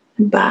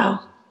 And bow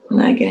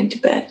when I get into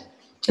bed.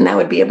 And that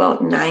would be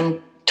about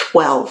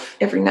 9:12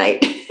 every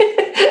night.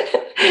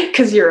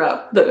 Because you're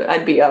up.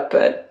 I'd be up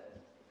at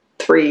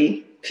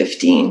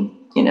 3:15,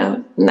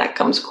 and that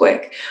comes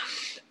quick.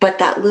 But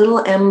that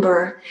little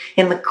ember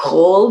in the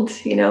cold,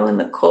 in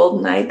the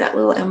cold night, that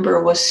little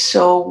ember was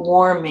so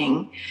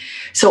warming.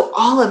 So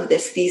all of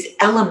these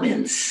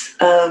elements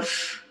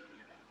of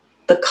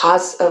the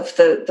cause of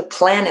the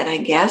planet, I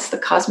guess, the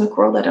cosmic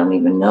world, I don't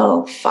even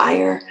know,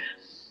 fire,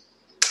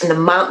 and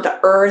the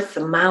earth,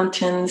 the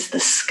mountains,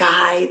 the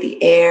sky,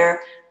 the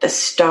air, the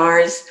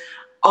stars,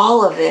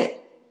 all of it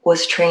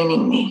was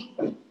training me.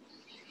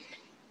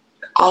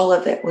 All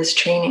of it was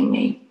training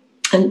me.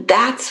 And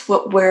that's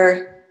what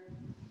we're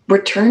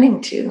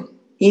returning to,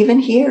 even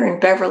here in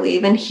Beverly,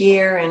 even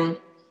here in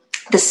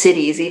the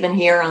cities, even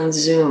here on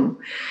Zoom.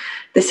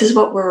 This is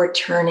what we're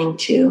returning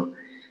to,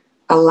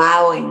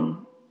 allowing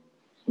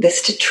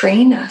this to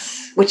train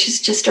us, which is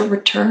just a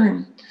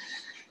return.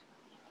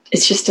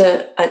 It's just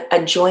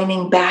a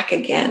joining back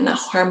again, a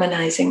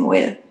harmonizing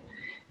with.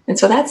 And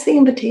so that's the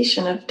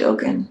invitation of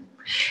Dogen.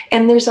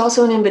 And there's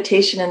also an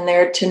invitation in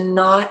there to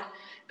not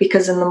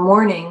Because in the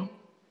morning,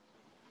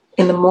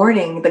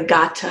 the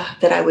gatha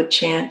that I would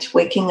chant,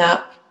 waking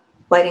up,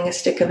 lighting a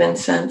stick of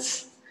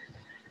incense.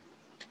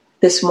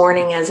 This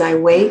morning as I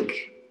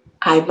wake,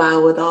 I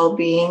vow with all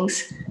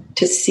beings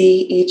to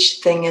see each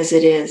thing as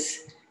it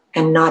is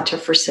and not to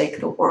forsake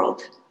the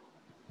world.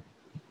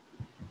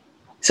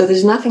 So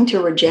there's nothing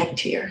to reject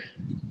here.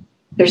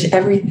 There's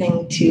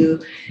everything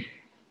to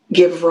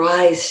give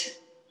rise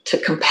to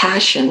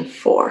compassion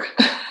for,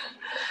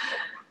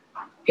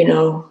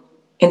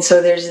 And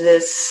so there's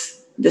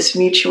this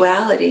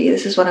mutuality.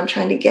 This is what I'm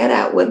trying to get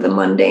at with the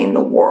mundane,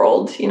 the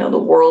world, the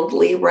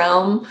worldly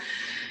realm,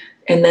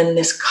 and then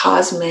this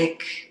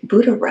cosmic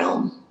Buddha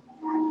realm.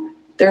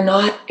 They're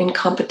not in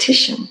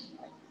competition,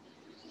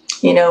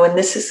 and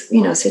this is,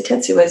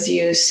 Seitetsu, as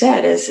you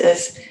said,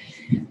 as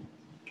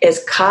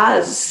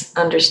Kaz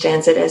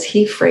understands it, as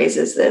he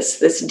phrases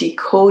this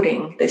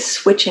decoding, this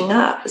switching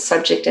up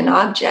subject and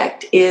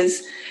object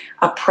is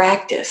a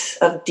practice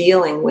of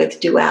dealing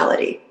with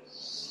duality,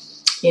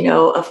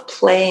 of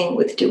playing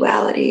with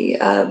duality,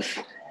 of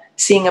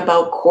seeing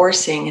about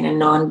coursing in a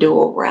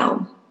non-dual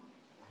realm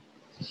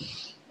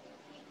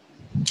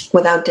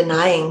without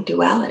denying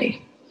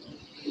duality.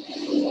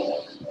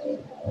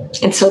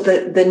 And so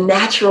the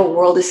natural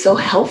world is so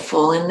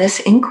helpful in this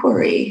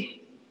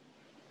inquiry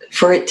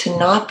for it to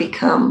not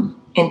become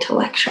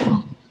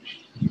intellectual.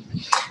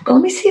 But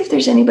let me see if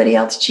there's anybody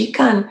else.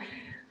 Jikan,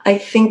 I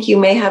think you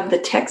may have the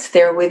text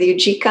there with you.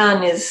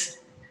 Jikan is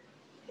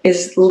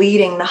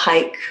leading the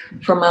hike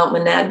from Mount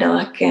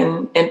Monadnock,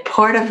 and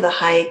part of the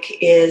hike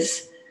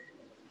is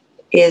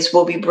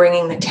we'll be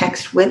bringing the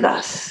text with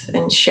us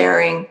and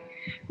sharing,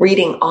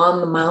 reading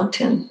on the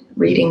mountain,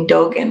 reading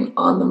Dogen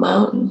on the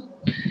mountain.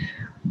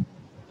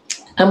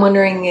 I'm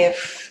wondering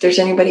if there's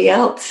anybody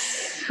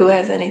else who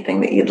has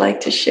anything that you'd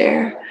like to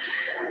share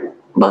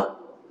about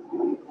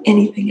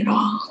anything at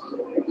all,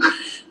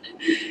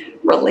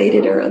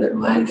 related or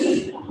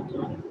otherwise.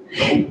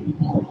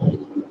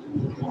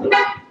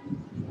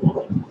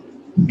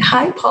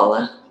 Hi,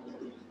 Paula.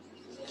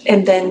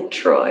 And then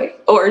Troy.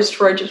 Or is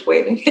Troy just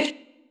waving?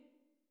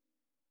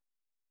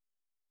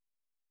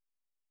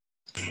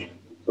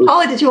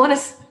 Paula, did you want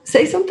to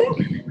say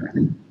something?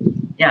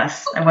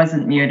 Yes, I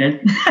wasn't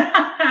muted.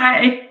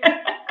 Hi.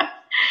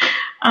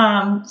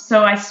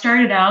 So I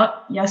started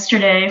out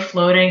yesterday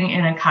floating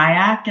in a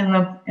kayak in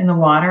the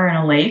water in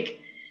a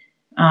lake.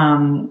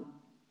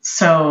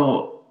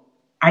 So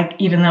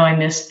even though I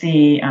missed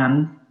the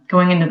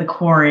going into the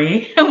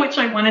quarry, which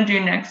I want to do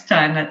next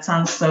time, that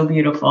sounds so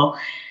beautiful.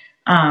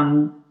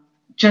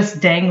 Just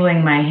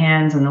dangling my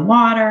hands in the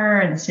water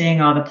and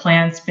seeing all the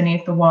plants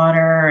beneath the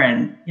water,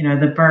 and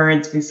the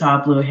birds. We saw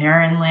a blue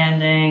heron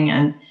landing,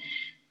 and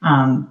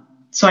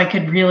so I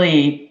could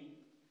really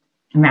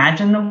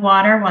imagine the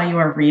water while you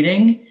were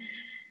reading.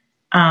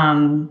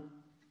 Yeah.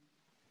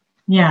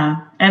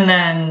 And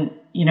then,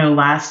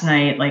 last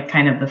night, like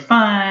kind of the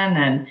fun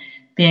and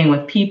being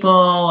with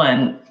people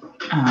and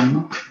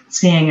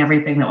seeing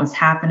everything that was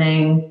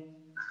happening,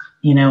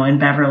 in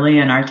Beverly,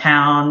 in our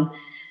town,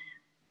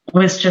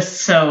 was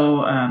just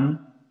so, I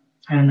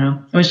don't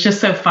know, it was just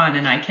so fun.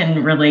 And I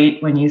can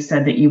relate when you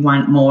said that you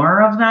want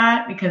more of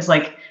that, because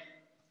like,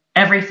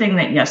 everything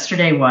that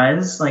yesterday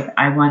was, like,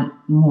 I want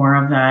more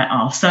of that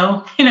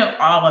also,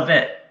 all of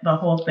it, the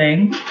whole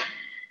thing.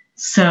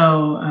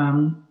 So,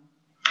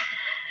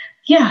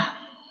 yeah,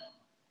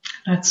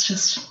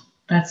 that's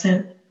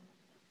it.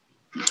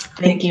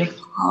 Thank you,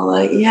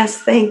 Paula. Yes,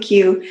 thank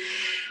you.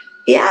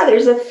 Yeah,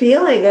 there's a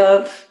feeling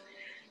of,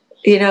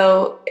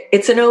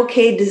 it's an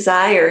okay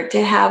desire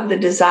to have the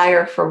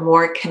desire for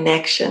more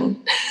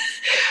connection,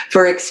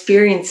 for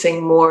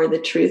experiencing more the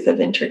truth of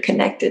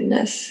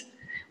interconnectedness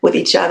with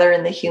each other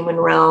in the human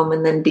realm,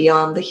 and then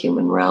beyond the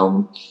human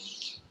realm,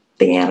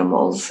 the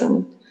animals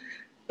and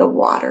the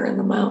water and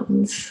the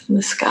mountains and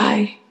the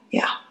sky.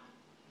 Yeah,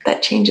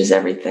 that changes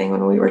everything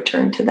when we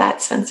return to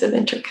that sense of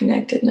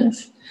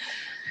interconnectedness.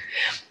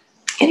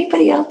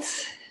 Anybody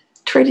else?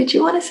 Troy, did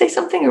you want to say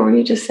something, or were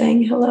you just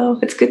saying hello?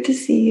 It's good to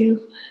see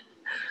you.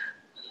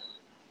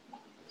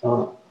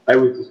 I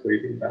was just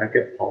waving back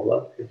at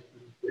Paula because she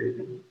was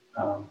waving.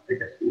 I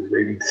guess she was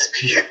waving to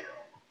speak.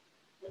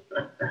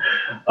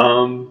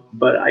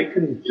 But I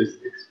can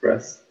just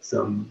express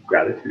some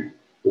gratitude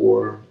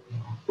for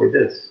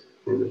this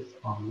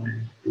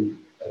online group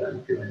that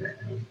I'm feeling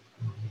right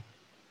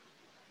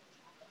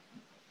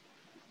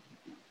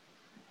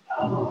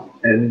now.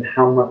 And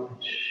how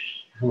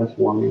much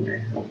longing I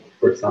have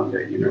for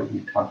Sunday. We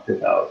talked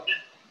about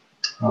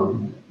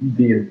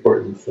the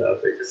importance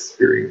of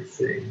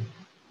experiencing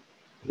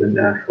the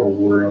natural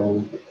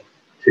world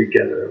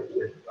together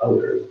with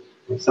others,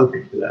 or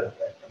something to that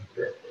effect. I'm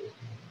paraphrasing.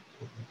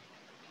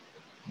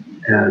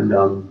 And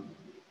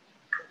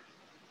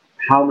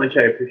how much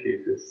I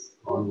appreciate this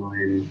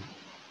online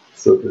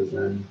Soka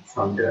Zen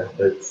Sangha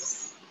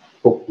that's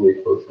hopefully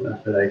close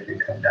enough that I can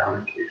come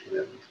down occasionally,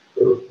 at least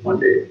for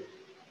Monday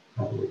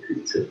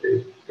retreats if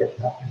they start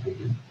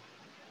happening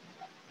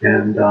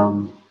again.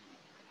 And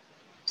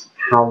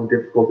how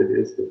difficult it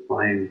is to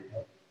find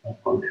a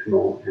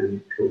functional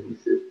and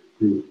cohesive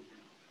group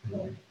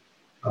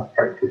of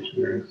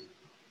practitioners.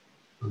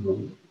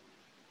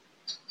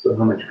 So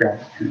how much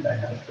gratitude I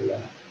have for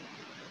that.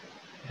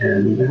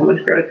 And how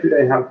much gratitude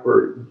I have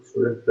for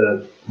sort of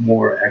the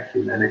more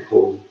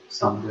ecumenical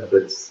sangha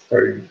that's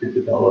starting to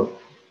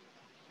develop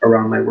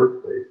around my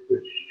workplace,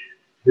 which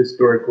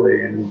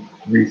historically in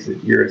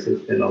recent years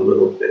has been a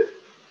little bit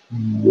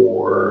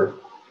more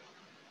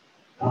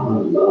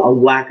a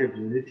lack of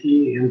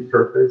unity in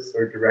purpose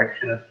or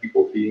direction of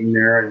people being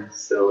there. And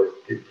so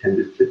it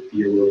tended to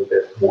be a little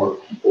bit more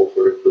people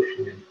sort of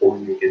pushing and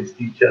pulling against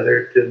each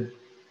other to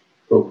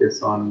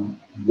focus on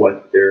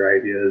what their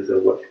ideas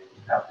of what's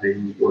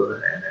happening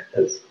were. And it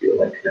does feel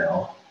like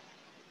now,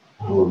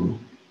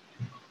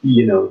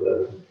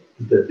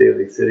 the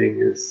daily sitting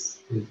is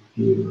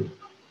being,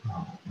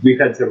 we've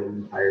had several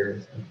new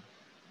hires, and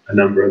a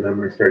number of them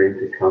are starting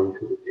to come to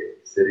the daily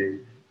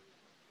sitting.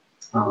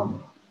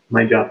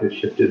 My job has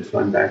shifted, so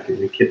I'm back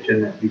in the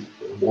kitchen, at least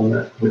for the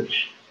moment,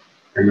 which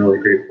I'm really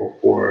grateful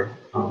for.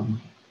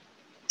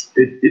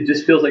 It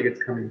just feels like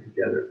it's coming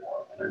together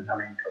more, and I'm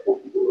having a couple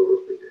people over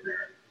for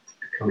dinner. It's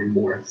becoming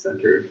more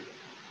centered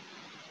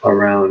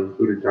around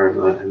Buddha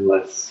Dharma and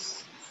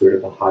less sort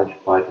of a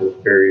hodgepodge of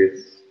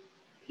various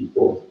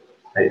people's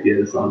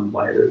ideas on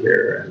why they're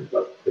there and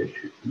what they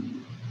should be.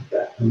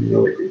 That I'm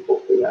really grateful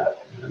for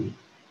that, and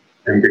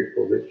I'm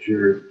grateful that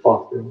you're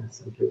fostering a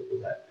center for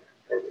that.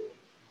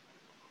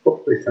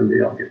 Hopefully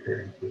someday I'll get there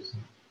in person.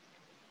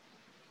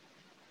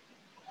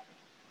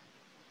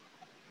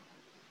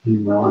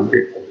 Well, I'm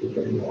grateful for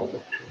doing all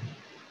that.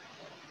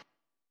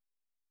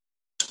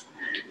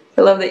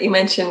 I love that you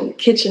mentioned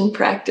kitchen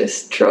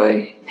practice,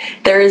 Troy.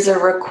 There is a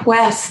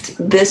request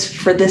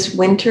for this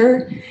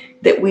winter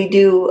that we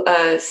do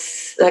a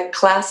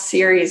class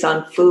series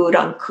on food,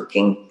 on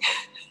cooking.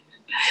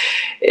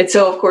 And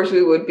so, of course,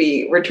 we would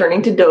be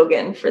returning to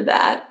Dogen for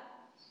that,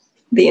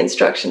 the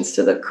instructions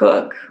to the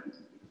cook,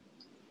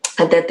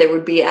 and that there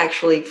would be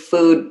actually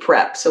food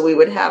prep. So we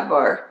would have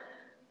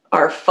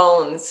our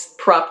phones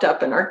propped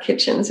up in our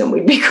kitchens and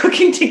we'd be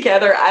cooking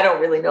together. I don't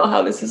really know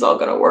how this is all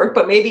going to work,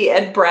 but maybe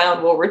Ed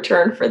Brown will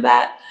return for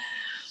that.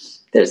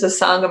 There's a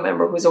Sangha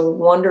member who's a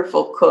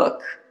wonderful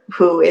cook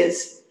who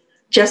is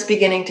just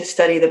beginning to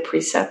study the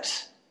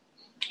precepts.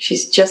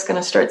 She's just going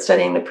to start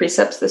studying the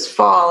precepts this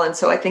fall. And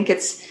so I think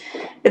it's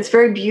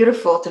very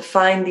beautiful to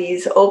find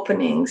these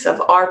openings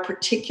of our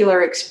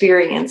particular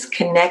experience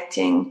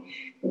connecting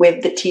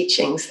with the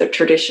teachings, the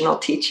traditional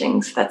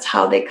teachings. That's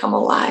how they come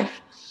alive.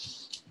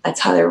 That's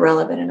how they're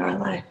relevant in our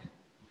life.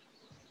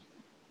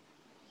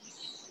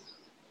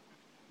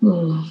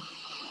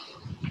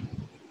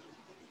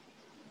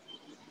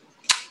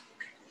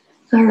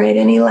 All right,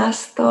 any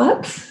last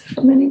thoughts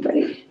from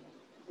anybody?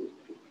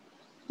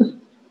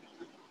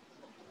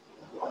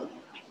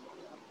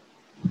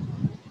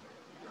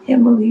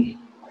 Emily?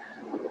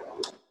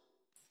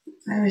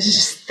 I was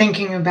just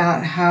thinking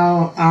about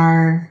how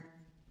our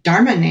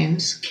Dharma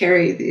names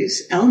carry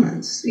these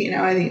elements.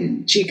 I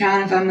think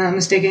Jikan, if I'm not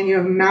mistaken, you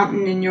have a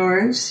mountain in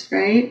yours,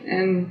 right?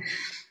 And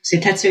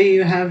Seitetsu,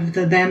 you have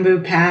the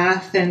bamboo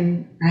path,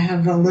 and I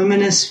have the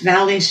luminous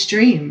valley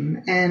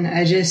stream. And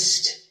I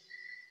just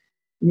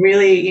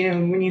really,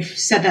 when you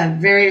said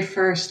that very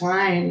first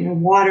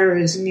line, water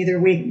is neither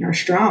weak nor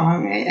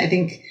strong, I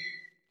think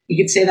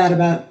you could say that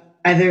about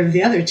either of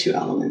the other two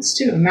elements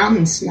too. A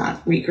mountain's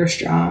not weak or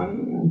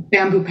strong. A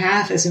bamboo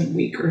path isn't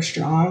weak or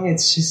strong.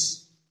 It's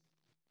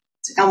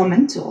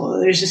elemental.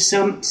 There's just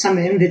some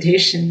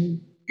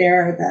invitation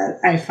there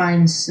that I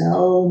find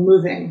so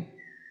moving.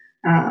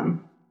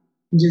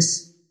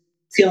 Just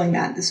feeling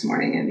that this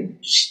morning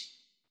and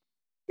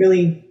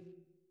really,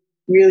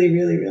 really,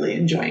 really, really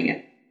enjoying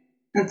it.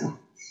 That's all.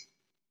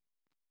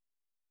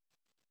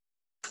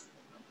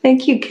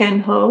 Thank you,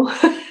 Kenho.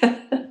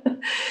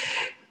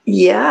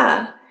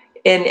 Yeah.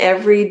 In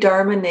every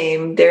Dharma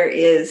name, there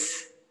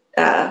is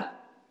an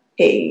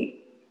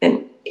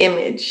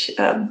image,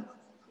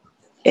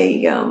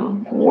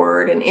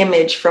 word, an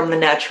image from the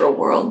natural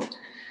world.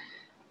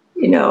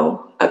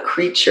 A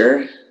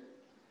creature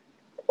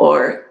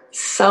or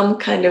some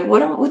kind of,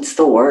 what's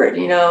the word?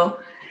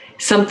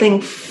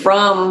 Something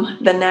from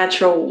the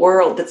natural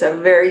world that's a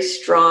very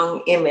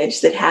strong image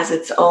that has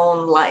its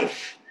own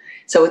life.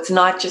 So it's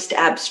not just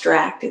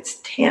abstract, it's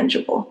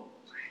tangible.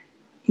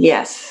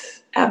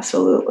 Yes,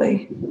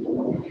 absolutely.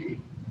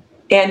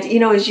 And,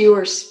 as you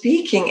were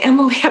speaking,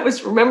 Emily, I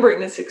was remembering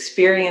this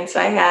experience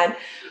I had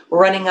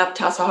running up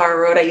Tassajara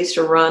Road. I used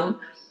to run.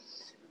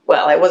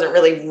 Well, I wasn't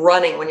really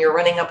running. When you're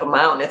running up a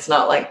mountain, it's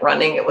not like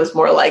running. It was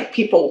more like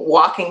people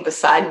walking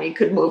beside me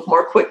could move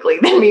more quickly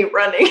than me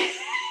running.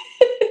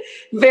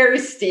 Very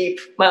steep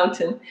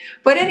mountain.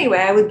 But anyway,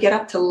 I would get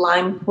up to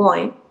Lime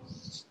Point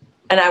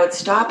and I would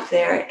stop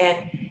there.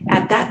 And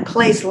at that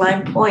place,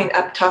 Lime Point,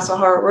 up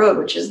Tassajara Road,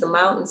 which is the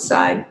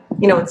mountainside,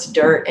 it's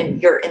dirt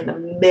and you're in the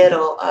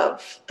middle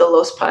of the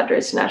Los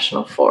Padres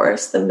National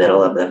Forest, the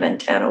middle of the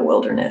Ventana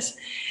Wilderness.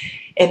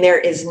 And there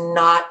is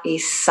not a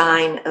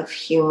sign of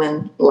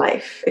human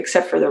life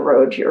except for the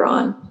road you're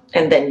on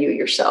and then you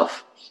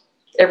yourself.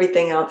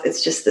 Everything else,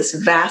 it's just this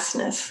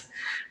vastness,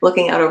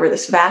 looking out over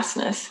this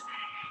vastness.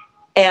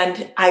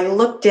 And I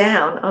looked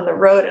down on the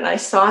road and I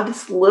saw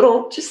this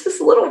little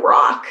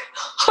rock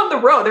on the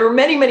road. There were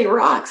many, many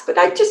rocks, but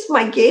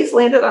my gaze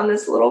landed on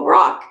this little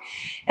rock.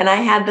 And I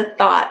had the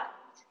thought,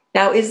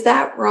 now, is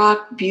that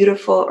rock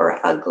beautiful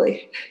or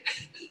ugly?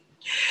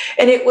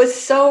 And it was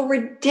so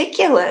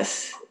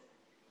ridiculous.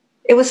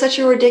 It was such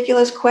a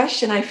ridiculous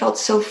question. I felt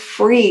so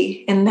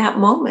free in that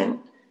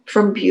moment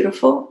from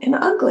beautiful and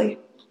ugly.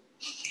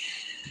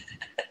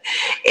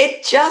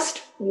 It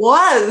just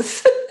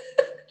was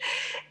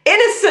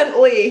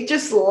innocently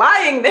just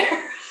lying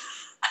there.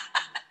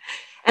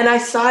 And I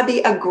saw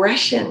the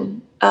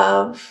aggression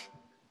of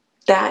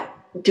that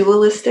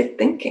dualistic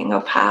thinking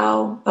of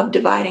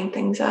dividing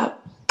things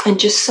up, and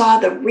just saw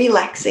the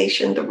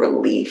relaxation, the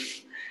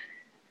relief,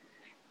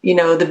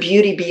 the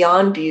beauty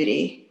beyond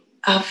beauty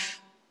of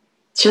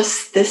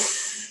just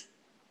this.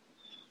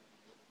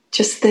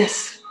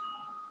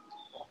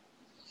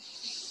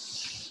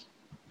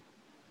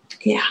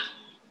 Yeah.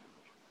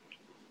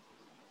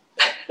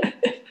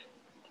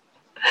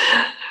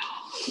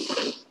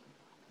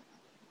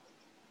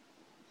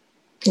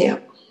 Yeah.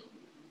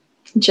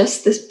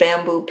 Just this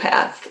bamboo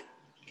path,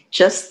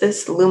 just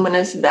this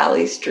luminous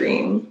valley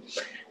stream,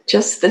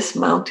 just this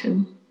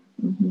mountain.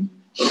 Mm-hmm.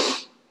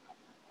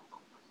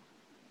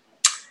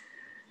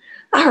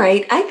 All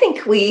right. I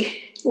think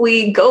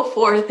we go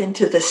forth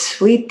into the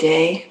sweet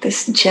day,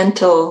 this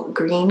gentle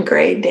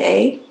green-gray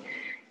day.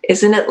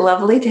 Isn't it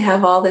lovely to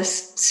have all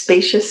this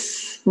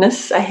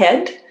spaciousness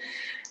ahead?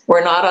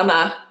 We're not on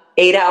a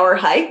 8-hour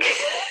hike.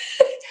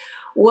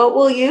 What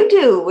will you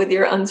do with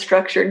your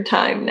unstructured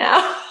time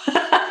now?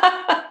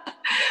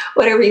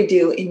 Whatever you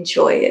do,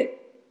 enjoy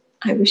it.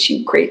 I wish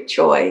you great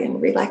joy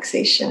and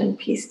relaxation and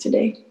peace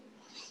today.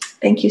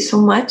 Thank you so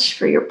much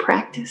for your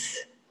practice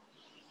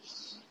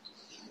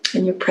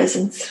and your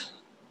presence.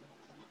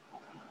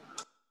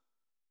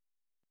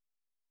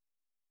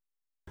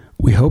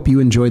 We hope you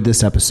enjoyed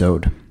this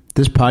episode.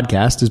 This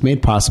podcast is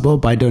made possible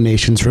by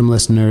donations from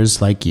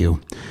listeners like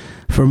you.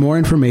 For more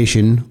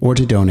information or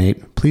to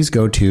donate, please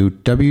go to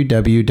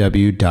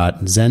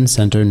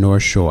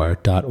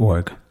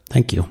www.zencenternorthshore.org.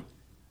 Thank you.